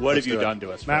 Yeah. What have you done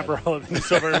to us, Matt Burrell? Thank you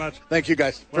so very much. Thank you,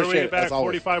 guys. When we Appreciate get back, it, as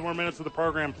always. 45 more minutes of the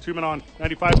program. 2 men on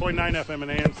 95.9 FM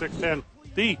and AM 610,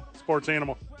 the Sports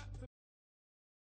Animal.